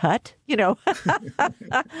get cut,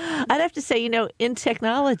 I'd have to say, in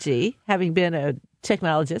technology, having been a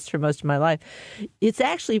technologist for most of my life, it's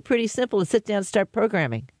actually pretty simple to sit down and start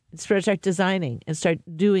programming. Start designing and start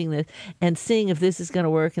doing this and seeing if this is going to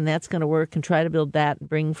work and that's going to work, and try to build that and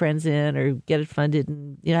bring friends in or get it funded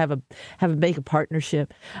and make a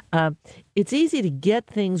partnership. It's easy to get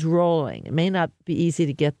things rolling. It may not be easy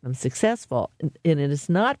to get them successful, and it is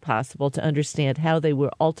not possible to understand how they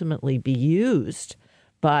will ultimately be used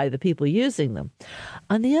by the people using them.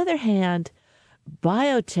 On the other hand,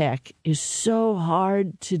 biotech is so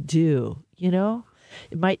hard to do,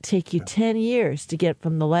 It might take you 10 years to get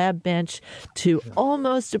from the lab bench to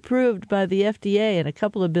almost approved by the FDA and a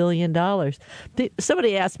couple of $1 billion.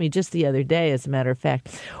 Somebody asked me just the other day, as a matter of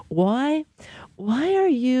fact, why are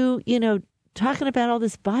you, talking about all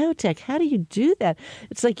this biotech? How do you do that?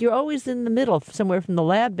 It's like you're always in the middle, somewhere from the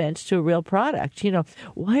lab bench to a real product.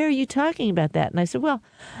 Why are you talking about that? And I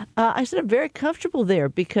said, I'm very comfortable there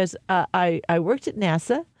because I worked at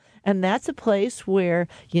NASA. And that's a place where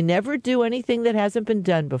you never do anything that hasn't been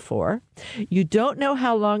done before. You don't know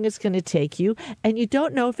how long it's going to take you, and you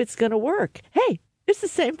don't know if it's going to work. Hey, it's the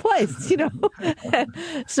same place,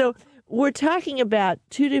 So we're talking about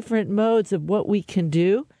two different modes of what we can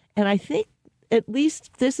do. And I think at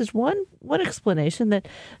least this is one explanation that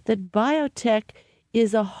biotech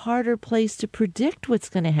is a harder place to predict what's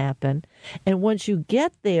going to happen. And once you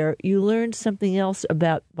get there, you learn something else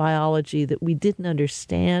about biology that we didn't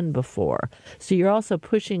understand before. So you're also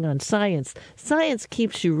pushing on science. Science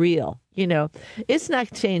keeps you real. It's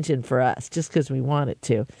not changing for us just because we want it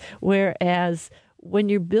to. Whereas when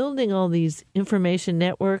you're building all these information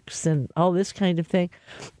networks and all this kind of thing,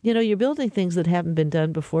 you're building things that haven't been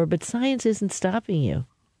done before, but science isn't stopping you.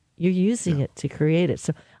 You're using it to create it.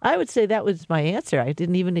 So I would say that was my answer. I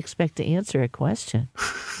didn't even expect to answer a question.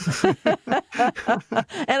 And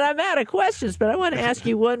I'm out of questions, but I want to ask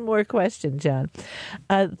you one more question, John.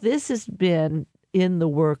 This has been in the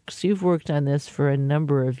works. You've worked on this for a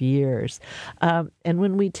number of years. And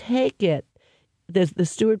when we take it, the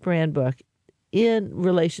Stewart Brand book, in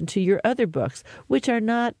relation to your other books, which are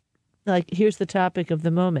not like, here's the topic of the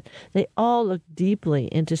moment. They all look deeply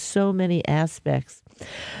into so many aspects.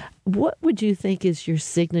 What would you think is your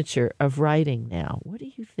signature of writing now? What do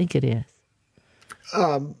you think it is?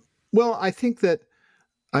 Well, I think that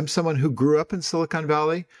I'm someone who grew up in Silicon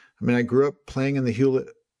Valley. I grew up playing in the Hewlett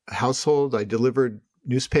household. I delivered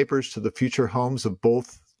newspapers to the future homes of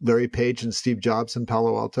both Larry Page and Steve Jobs in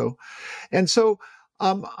Palo Alto. And so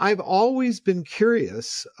I've always been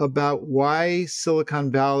curious about why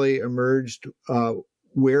Silicon Valley emerged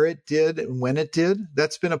where it did and when it did.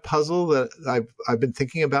 That's been a puzzle that I've been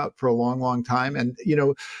thinking about for a long, long time. And,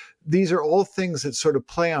 these are all things that sort of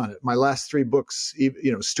play on it. My last three books,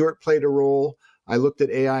 Stewart played a role. I looked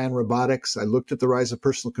at AI and robotics. I looked at the rise of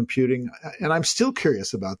personal computing. And I'm still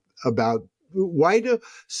curious about why do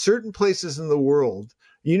certain places in the world.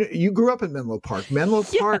 You grew up in Menlo Park. Menlo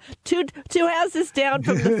Park. Two houses down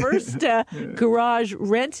from the first garage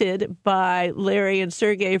rented by Larry and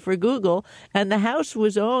Sergey for Google, and the house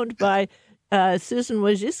was owned by Susan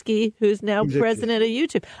Wojcicki, who's now president of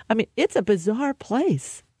YouTube. It's a bizarre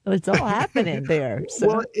place. It's all happening there. So.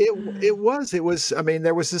 Well, it was. There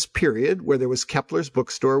was this period where there was Kepler's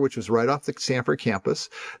bookstore, which was right off the Stanford campus.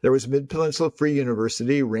 There was Mid-Peninsula Free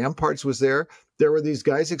University. Ramparts was there. There were these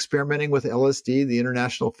guys experimenting with LSD, the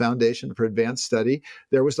International Foundation for Advanced Study.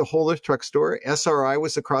 There was the Whole Earth Truck Store. SRI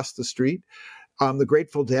was across the street. The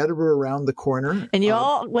Grateful Dead were around the corner. And you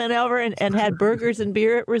all went over and had burgers and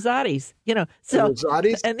beer at Rosati's, So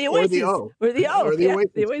Rosati's and the Oasis. Or the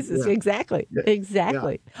Oasis. Yeah.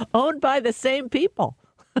 Exactly. Owned by the same people,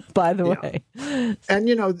 by the way. And,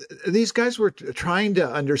 these guys were trying to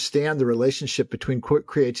understand the relationship between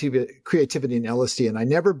creativity and LSD, and I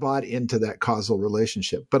never bought into that causal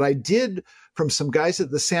relationship. But I did, from some guys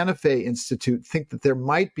at the Santa Fe Institute, think that there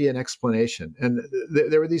might be an explanation. And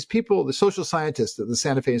there were these people, the social scientists at the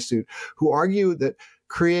Santa Fe Institute, who argue that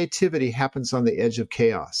creativity happens on the edge of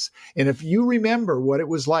chaos. And if you remember what it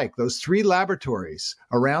was like, those three laboratories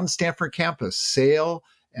around Stanford campus, SAIL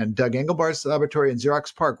and Doug Engelbart's laboratory and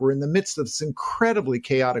Xerox PARC, were in the midst of this incredibly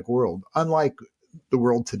chaotic world, unlike the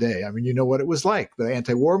world today. You know what it was like. The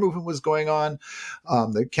anti-war movement was going on.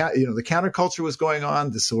 The counterculture was going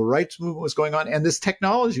on. The civil rights movement was going on. And this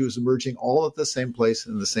technology was emerging all at the same place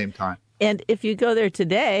and at the same time. And if you go there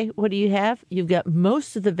today, what do you have? You've got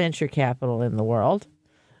most of the venture capital in the world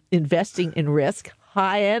investing in risk,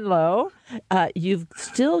 high and low. You've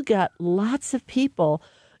still got lots of people,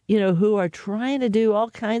 who are trying to do all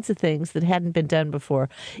kinds of things that hadn't been done before.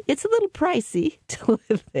 It's a little pricey to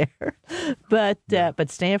live there,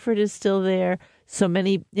 but Stanford is still there. So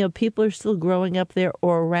many, people are still growing up there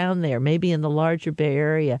or around there, maybe in the larger Bay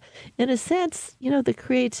Area. In a sense, the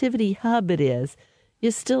creativity hub it is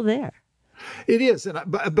still there. It is,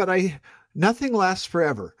 but nothing lasts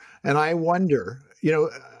forever, and I wonder.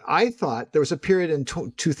 I thought there was a period in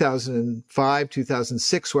 2005,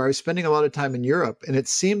 2006 where I was spending a lot of time in Europe, and it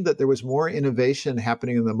seemed that there was more innovation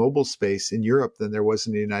happening in the mobile space in Europe than there was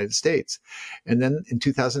in the United States. And then in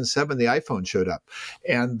 2007, the iPhone showed up,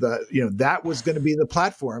 and that was going to be the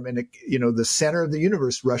platform, and the center of the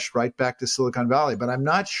universe rushed right back to Silicon Valley. But I'm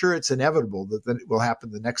not sure it's inevitable that it will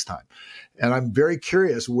happen the next time. And I'm very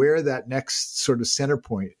curious where that next sort of center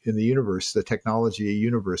point in the universe, the technology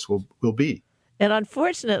universe, will be. And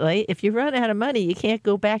unfortunately, if you run out of money, you can't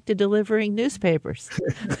go back to delivering newspapers.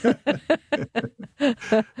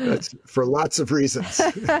 That's for lots of reasons.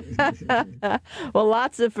 Well,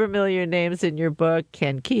 lots of familiar names in your book.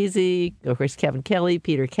 Ken Kesey, of course, Kevin Kelly,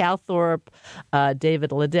 Peter Calthorpe,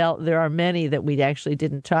 David Liddell. There are many that we actually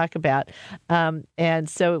didn't talk about. And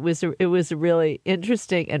so it was really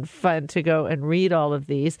interesting and fun to go and read all of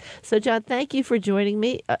these. So, John, thank you for joining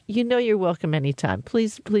me. You're welcome anytime.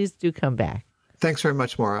 Please do come back. Thanks very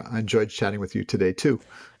much, Maura. I enjoyed chatting with you today, too.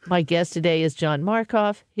 My guest today is John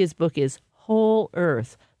Markoff. His book is Whole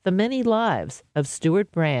Earth, The Many Lives of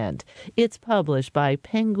Stewart Brand. It's published by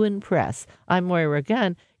Penguin Press. I'm Moira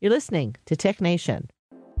Gunn. You're listening to Tech Nation.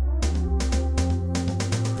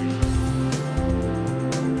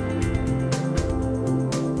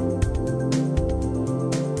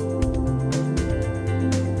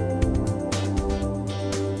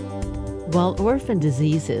 While orphan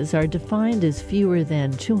diseases are defined as fewer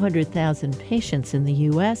than 200,000 patients in the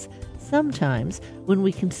U.S., sometimes when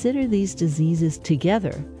we consider these diseases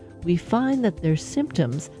together, we find that their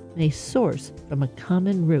symptoms may source from a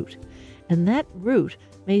common root, and that root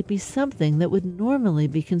may be something that would normally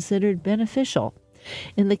be considered beneficial.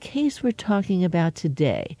 In the case we're talking about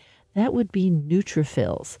today, that would be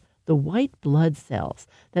neutrophils, the white blood cells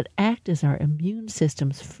that act as our immune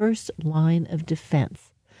system's first line of defense.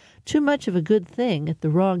 Too much of a good thing at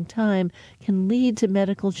the wrong time can lead to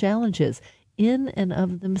medical challenges in and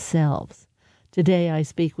of themselves. Today I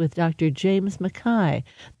speak with Dr. James Mackay,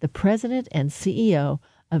 the president and CEO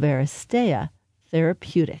of Aristea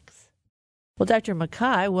Therapeutics. Well, Dr.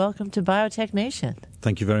 Mackay, welcome to Biotech Nation.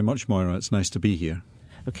 Thank you very much, Moira. It's nice to be here.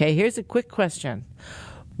 Okay, here's a quick question.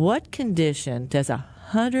 What condition does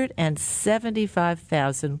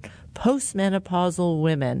 175,000 postmenopausal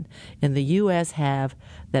women in the U.S. have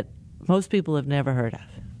that most people have never heard of?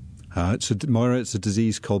 Moira, it's a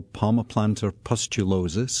disease called palmoplantar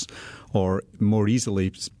pustulosis, or more easily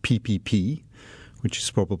PPP, which is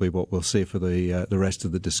probably what we'll say for the rest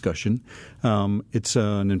of the discussion. It's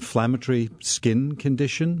an inflammatory skin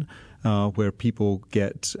condition where people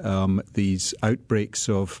get these outbreaks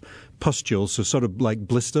of pustules, so sort of like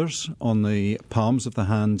blisters on the palms of the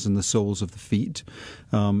hands and the soles of the feet,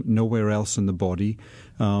 nowhere else in the body.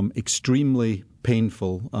 Extremely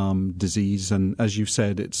painful disease, and as you've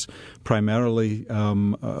said, it's primarily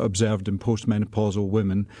observed in postmenopausal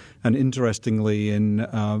women, and interestingly,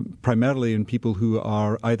 primarily in people who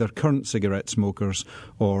are either current cigarette smokers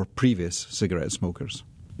or previous cigarette smokers.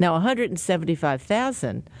 Now,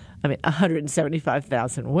 175,000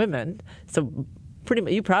 women, so pretty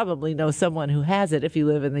much, you probably know someone who has it if you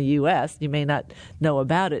live in the U.S. You may not know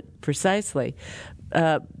about it precisely.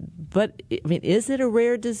 But, is it a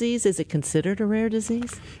rare disease? Is it considered a rare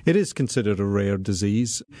disease? It is considered a rare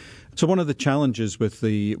disease. So one of the challenges with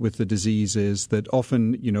the disease is that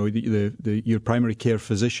often, your primary care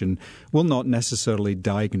physician will not necessarily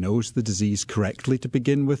diagnose the disease correctly to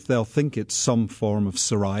begin with. They'll think it's some form of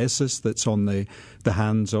psoriasis that's on the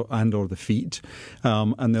hands or the feet,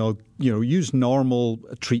 and they'll use normal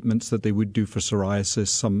treatments that they would do for psoriasis,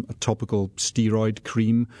 some topical steroid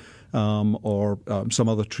cream, or some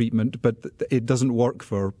other treatment, but it doesn't work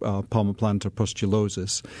for palmoplantar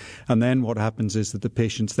pustulosis. And then what happens is that the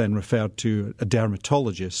patient's then referred to a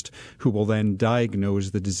dermatologist who will then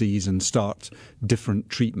diagnose the disease and start different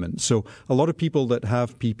treatments. So a lot of people that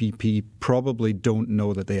have PPP probably don't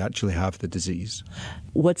know that they actually have the disease.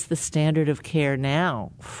 What's the standard of care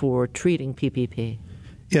now for treating PPP?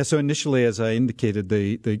 Yeah, so initially, as I indicated,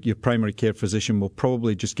 your primary care physician will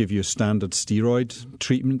probably just give you a standard steroid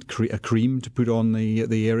treatment, a cream to put on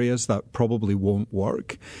the areas. That probably won't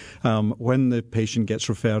work. When the patient gets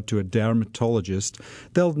referred to a dermatologist,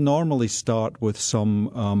 they'll normally start with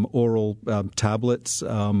some oral tablets,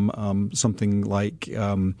 something like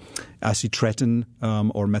acitretin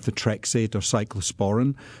or methotrexate or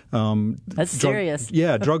cyclosporin. That's serious.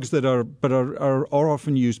 Yeah, drugs that are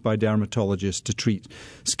often used by dermatologists to treat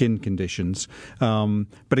skin conditions.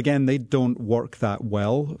 But again, they don't work that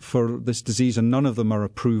well for this disease, and none of them are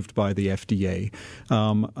approved by the FDA.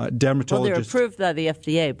 Dermatologists... Well, they're approved by the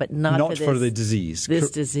FDA, but not for the disease.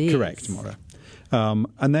 This disease. Correct, Maura.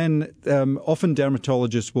 And then often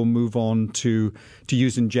dermatologists will move on to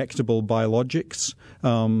use injectable biologics.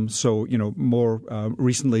 So, more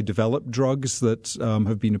recently developed drugs that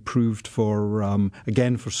have been approved for,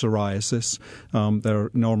 again, for psoriasis.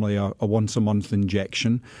 They're normally a once-a-month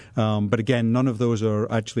injection. But again, none of those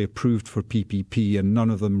are actually approved for PPP, and none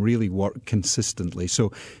of them really work consistently.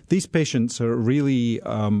 So these patients are really,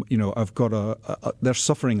 they're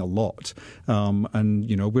suffering a lot.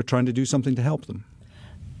 And, we're trying to do something to help them.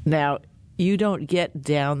 Now, you don't get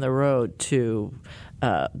down the road to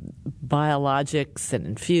biologics and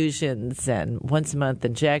infusions and once-a-month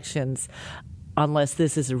injections unless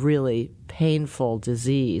this is a really painful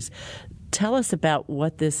disease. Tell us about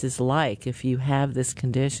what this is like if you have this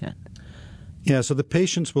condition. Yeah, so the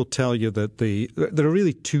patients will tell you that there are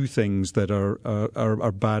really two things that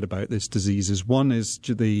are bad about this disease. One is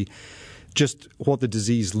just what the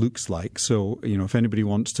disease looks like. So, if anybody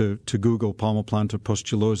wants to Google palmoplantar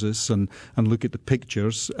pustulosis and look at the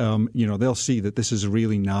pictures, they'll see that this is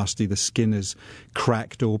really nasty. The skin is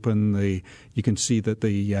cracked open. You can see that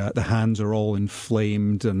the hands are all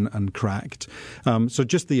inflamed and cracked. So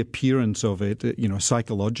just the appearance of it,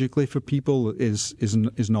 psychologically for people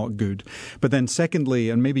is not good. But then secondly,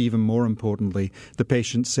 and maybe even more importantly, the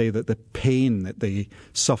patients say that the pain that they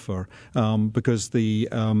suffer because the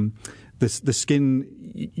skin,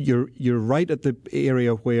 you're right at the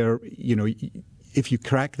area where, if you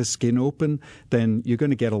crack the skin open, then you're going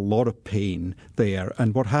to get a lot of pain there.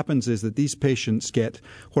 And what happens is that these patients get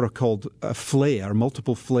what are called a flare,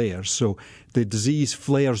 multiple flares. So the disease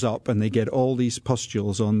flares up and they get all these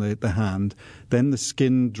pustules on the hand. Then the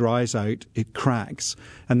skin dries out, it cracks,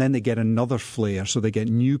 and then they get another flare. So they get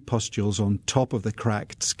new pustules on top of the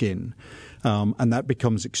cracked skin. And that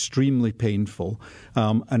becomes extremely painful.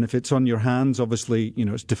 And if it's on your hands, obviously,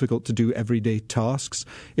 it's difficult to do everyday tasks.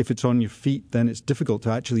 If it's on your feet, then it's difficult to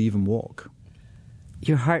actually even walk.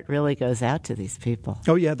 Your heart really goes out to these people.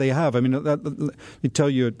 Oh, yeah, they have. I mean, let me tell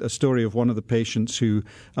you a story of one of the patients who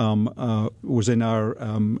was in our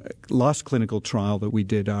last clinical trial that we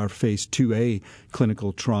did, our phase 2A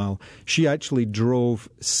clinical trial. She actually drove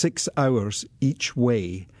 6 hours each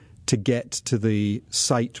way to get to the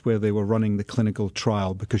site where they were running the clinical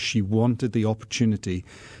trial because she wanted the opportunity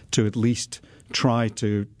to at least try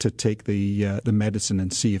to take the medicine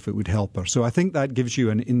and see if it would help her. So I think that gives you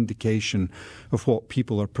an indication of what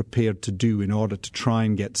people are prepared to do in order to try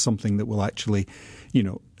and get something that will actually,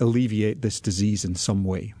 alleviate this disease in some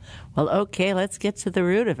way. Well, okay, let's get to the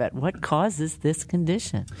root of it. What causes this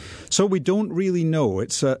condition? So we don't really know.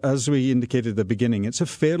 It's as we indicated at the beginning, it's a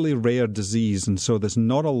fairly rare disease, and so there's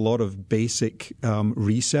not a lot of basic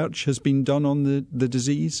research has been done on the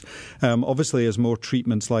disease. Obviously, as more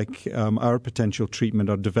treatments like our potential treatment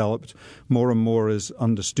are developed, more and more is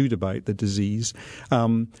understood about the disease.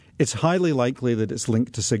 It's highly likely that it's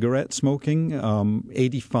linked to cigarette smoking.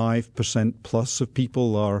 85% plus of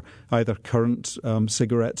people are either current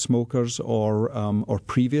cigarette smokers or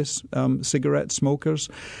previous cigarette smokers.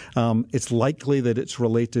 It's likely that it's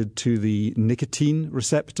related to the nicotine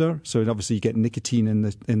receptor. So obviously you get nicotine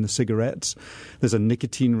in the cigarettes. There's a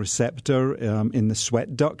nicotine receptor in the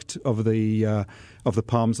sweat duct of the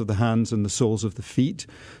palms of the hands and the soles of the feet.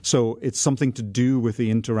 So it's something to do with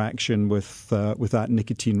the interaction with that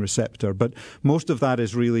nicotine receptor. But most of that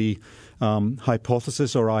is really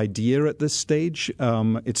hypothesis or idea at this stage.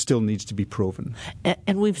 It still needs to be proven.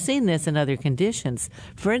 And we've seen this in other conditions.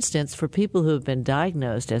 For instance, for people who have been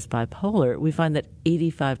diagnosed as bipolar, we find that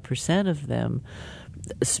 85% of them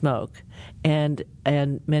smoke, and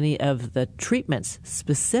many of the treatments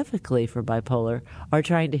specifically for bipolar are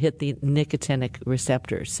trying to hit the nicotinic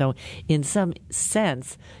receptors. So in some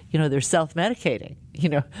sense, they're self-medicating.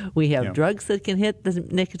 We have drugs that can hit the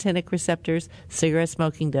nicotinic receptors, cigarette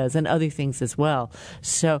smoking does, and other things as well.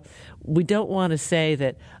 So we don't want to say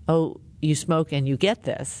that, you smoke and you get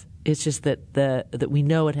this. It's just that we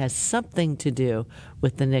know it has something to do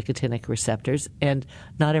with the nicotinic receptors, and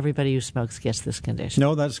not everybody who smokes gets this condition.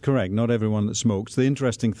 No, that's correct. Not everyone that smokes. The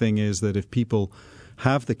interesting thing is that if people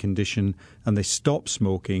have the condition and they stop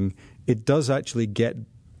smoking, it does actually get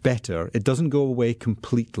better. It doesn't go away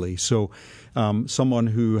completely. So someone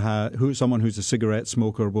who's a cigarette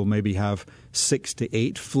smoker will maybe have 6 to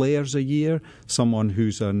 8 flares a year. Someone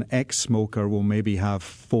who's an ex-smoker will maybe have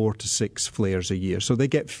 4 to 6 flares a year. So they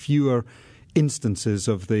get fewer instances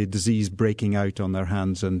of the disease breaking out on their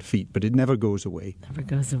hands and feet, but it never goes away. Never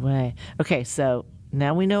goes away. Okay, so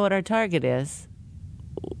now we know what our target is.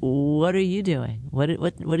 What are you doing? What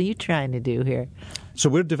are you trying to do here? So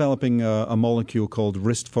we're developing a molecule called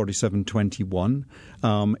RIST-4721.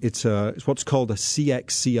 It's what's called a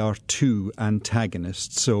CXCR2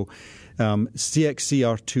 antagonist. So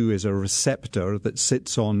CXCR2 is a receptor that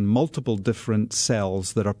sits on multiple different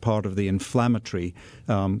cells that are part of the inflammatory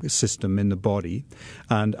system in the body.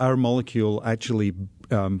 And our molecule actually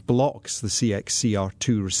blocks the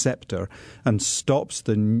CXCR2 receptor and stops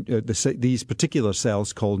these particular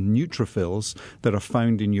cells called neutrophils that are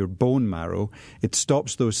found in your bone marrow. It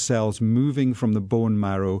stops those cells moving from the bone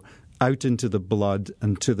marrow out into the blood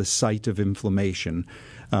and to the site of inflammation.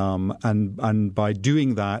 And by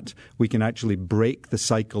doing that, we can actually break the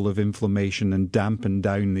cycle of inflammation and dampen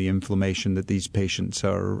down the inflammation that these patients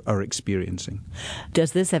are experiencing.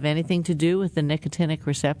 Does this have anything to do with the nicotinic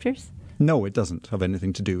receptors? No, it doesn't have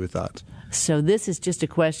anything to do with that. So this is just a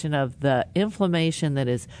question of the inflammation that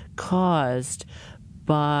is caused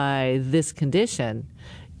by this condition.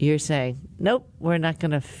 You're saying, nope, we're not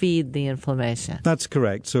going to feed the inflammation. That's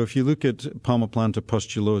correct. So if you look at palmoplantar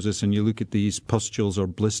pustulosis and you look at these pustules or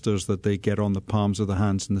blisters that they get on the palms of the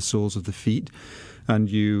hands and the soles of the feet,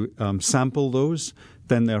 and you sample those,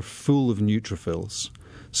 then they're full of neutrophils.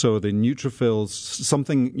 So the neutrophils,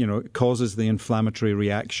 something causes the inflammatory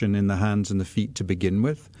reaction in the hands and the feet to begin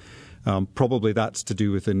with. Probably that's to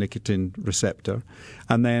do with the nicotine receptor.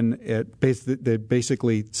 And then they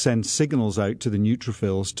basically send signals out to the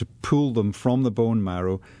neutrophils to pull them from the bone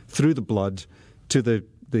marrow through the blood to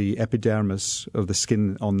the epidermis of the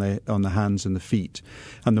skin on the hands and the feet.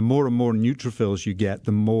 And the more and more neutrophils you get,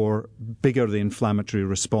 the bigger the inflammatory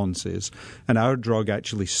response is. And our drug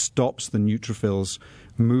actually stops the neutrophils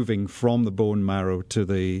moving from the bone marrow to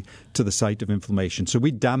the site of inflammation. So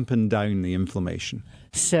we dampen down the inflammation.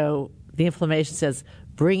 So the inflammation says,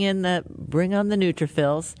 bring on the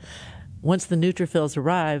neutrophils. Once the neutrophils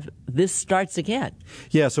arrive, this starts again.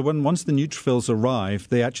 Yeah, so once the neutrophils arrive,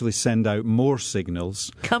 they actually send out more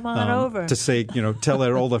signals. Come on over. To say, tell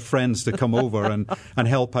all their friends to come over and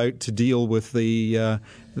help out to deal with the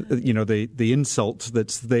insult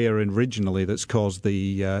that's there originally that's caused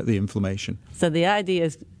the inflammation. So the idea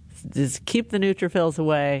is just keep the neutrophils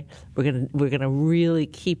away. We're gonna really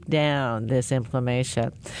keep down this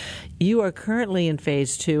inflammation. You are currently in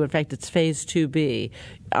phase 2. In fact, it's phase 2B.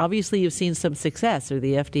 Obviously, you've seen some success, or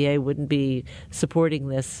the FDA wouldn't be supporting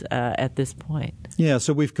this at this point. Yeah,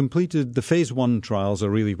 so we've completed the phase 1 trials are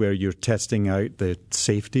really where you're testing out the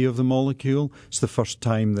safety of the molecule. It's the first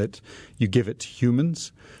time that you give it to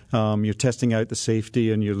humans. You're testing out the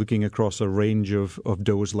safety and you're looking across a range of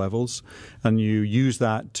dose levels, and you use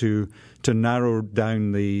that to narrow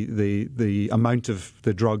down the amount of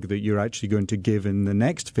the drug that you're actually going to give in the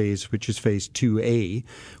next phase, which is phase 2A,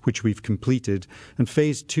 which we've completed. And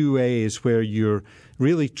phase 2A is where you're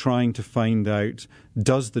really trying to find out,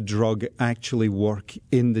 does the drug actually work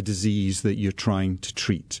in the disease that you're trying to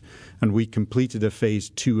treat? And we completed a phase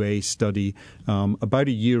 2A study about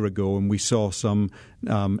a year ago, and we saw some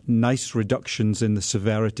nice reductions in the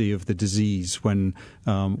severity of the disease when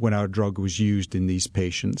our drug was used in these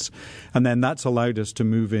patients. And then that's allowed us to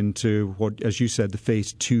move into what, as you said, the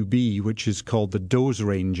phase 2B, which is called the dose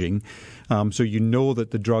ranging. So you know that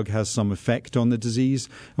the drug has some effect on the disease,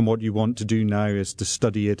 and what you want to do now is to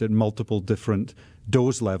study it at multiple different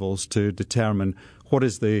dose levels to determine what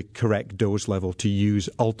is the correct dose level to use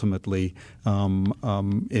ultimately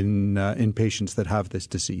in patients that have this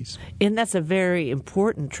disease. And that's a very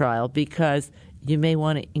important trial because you may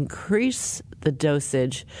want to increase the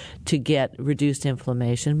dosage to get reduced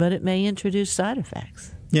inflammation, but it may introduce side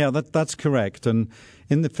effects. Yeah, that's correct. And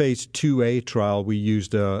In the phase 2A trial, we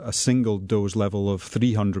used a single dose level of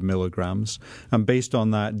 300 milligrams. And based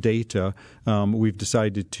on that data, we've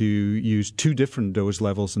decided to use two different dose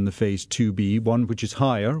levels in the phase 2B, one which is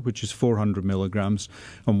higher, which is 400 milligrams,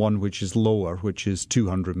 and one which is lower, which is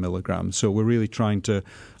 200 milligrams. So we're really trying to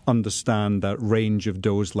understand that range of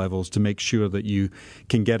dose levels to make sure that you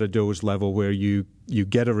can get a dose level where you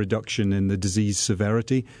get a reduction in the disease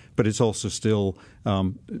severity, but it's also still,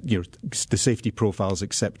 the safety profile is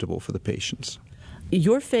acceptable for the patients.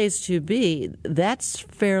 Your phase 2B, that's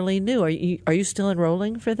fairly new. Are you still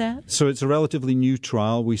enrolling for that? So it's a relatively new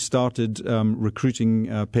trial. We started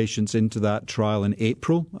recruiting patients into that trial in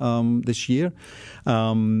April this year.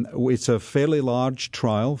 It's a fairly large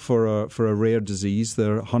trial for a rare disease.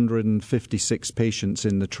 There are 156 patients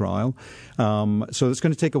in the trial. So it's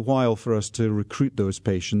going to take a while for us to recruit those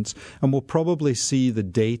patients. And we'll probably see the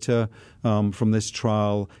data from this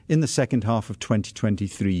trial in the second half of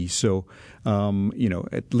 2023. So,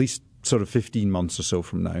 at least sort of 15 months or so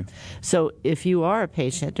from now. So if you are a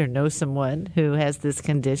patient or know someone who has this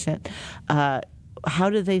condition, how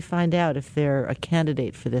do they find out if they're a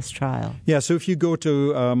candidate for this trial? Yeah, so if you go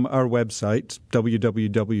to our website,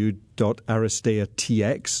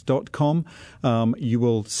 www.aristeatx.com, you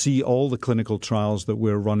will see all the clinical trials that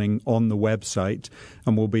we're running on the website,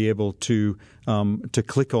 and we'll be able to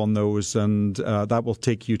click on those, and that will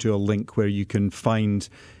take you to a link where you can find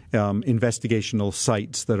investigational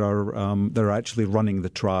sites that are actually running the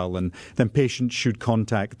trial, and then patients should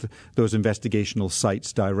contact those investigational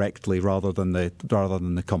sites directly rather than the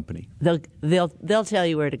company. They'll tell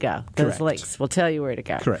you where to go. Those Correct. links will tell you where to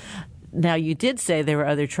go. Correct. Now, you did say there were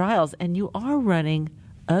other trials, and you are running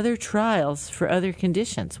other trials for other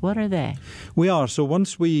conditions. What are they? We are. So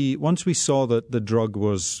once we saw that the drug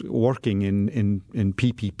was working in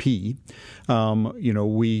PPP,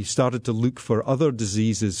 we started to look for other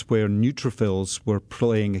diseases where neutrophils were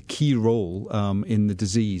playing a key role in the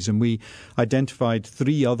disease, and we identified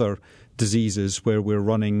three other diseases where we're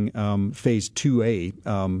running phase 2A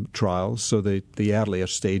trials, so the earlier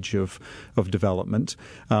stage of development.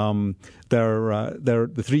 The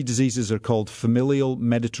three diseases are called familial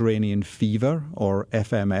Mediterranean fever, or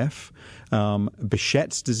FMF,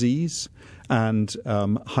 Behçet's disease, and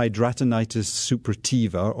hidradenitis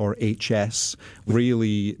suppurativa, or HS,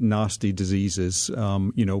 really nasty diseases,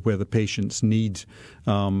 where the patients need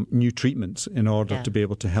new treatments in order to be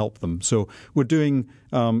able to help them. So we're doing,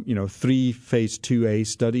 three phase 2A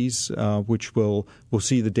studies, which we'll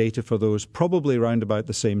see the data for those probably around about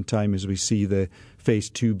the same time as we see the phase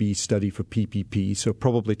 2B study for PPP, so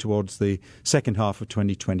probably towards the second half of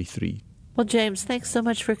 2023. Well, James, thanks so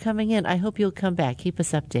much for coming in. I hope you'll come back. Keep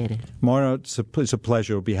us updated. Moira, it's a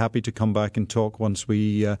pleasure. We'll be happy to come back and talk once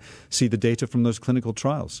we see the data from those clinical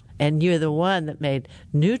trials. And you're the one that made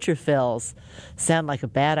neutrophils sound like a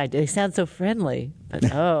bad idea. They sound so friendly. But,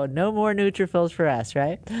 no more neutrophils for us,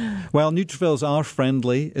 right? Well, neutrophils are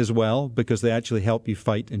friendly as well because they actually help you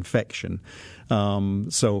fight infection.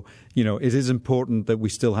 It is important that we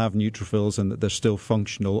still have neutrophils and that they're still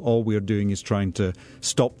functional. All we're doing is trying to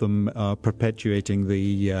stop them perpetuating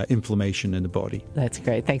the inflammation in the body. That's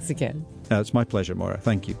great. Thanks again. It's my pleasure, Maura.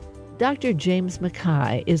 Thank you. Dr. James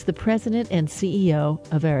Mackay is the president and CEO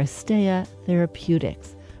of Aristea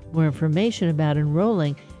Therapeutics. More information about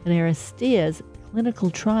enrolling in Aristea's clinical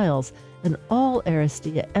trials and all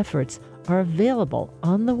Aristea efforts are available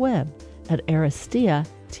on the web at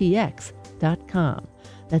aristeatx.com.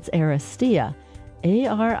 That's Aristea,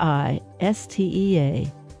 Aristea,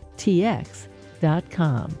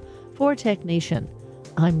 TX.com. For Tech Nation,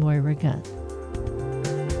 I'm Moira Gunn.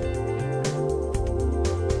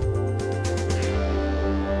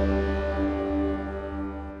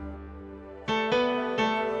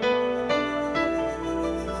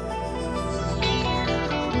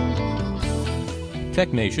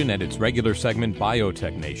 Tech Nation and its regular segment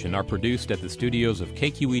Biotech Nation are produced at the studios of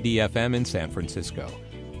KQED-FM in San Francisco.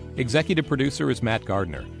 Executive producer is Matt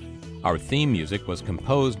Gardner. Our theme music was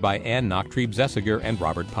composed by Ann Nachtrieb-Zessiger and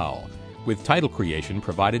Robert Powell, with title creation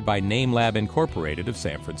provided by NameLab Incorporated of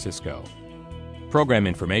San Francisco. Program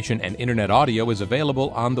information and Internet audio is available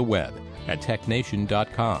on the web at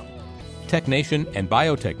technation.com. Tech Nation and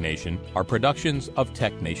Biotech Nation are productions of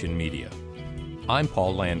Tech Nation Media. I'm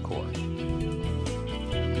Paul Landcore.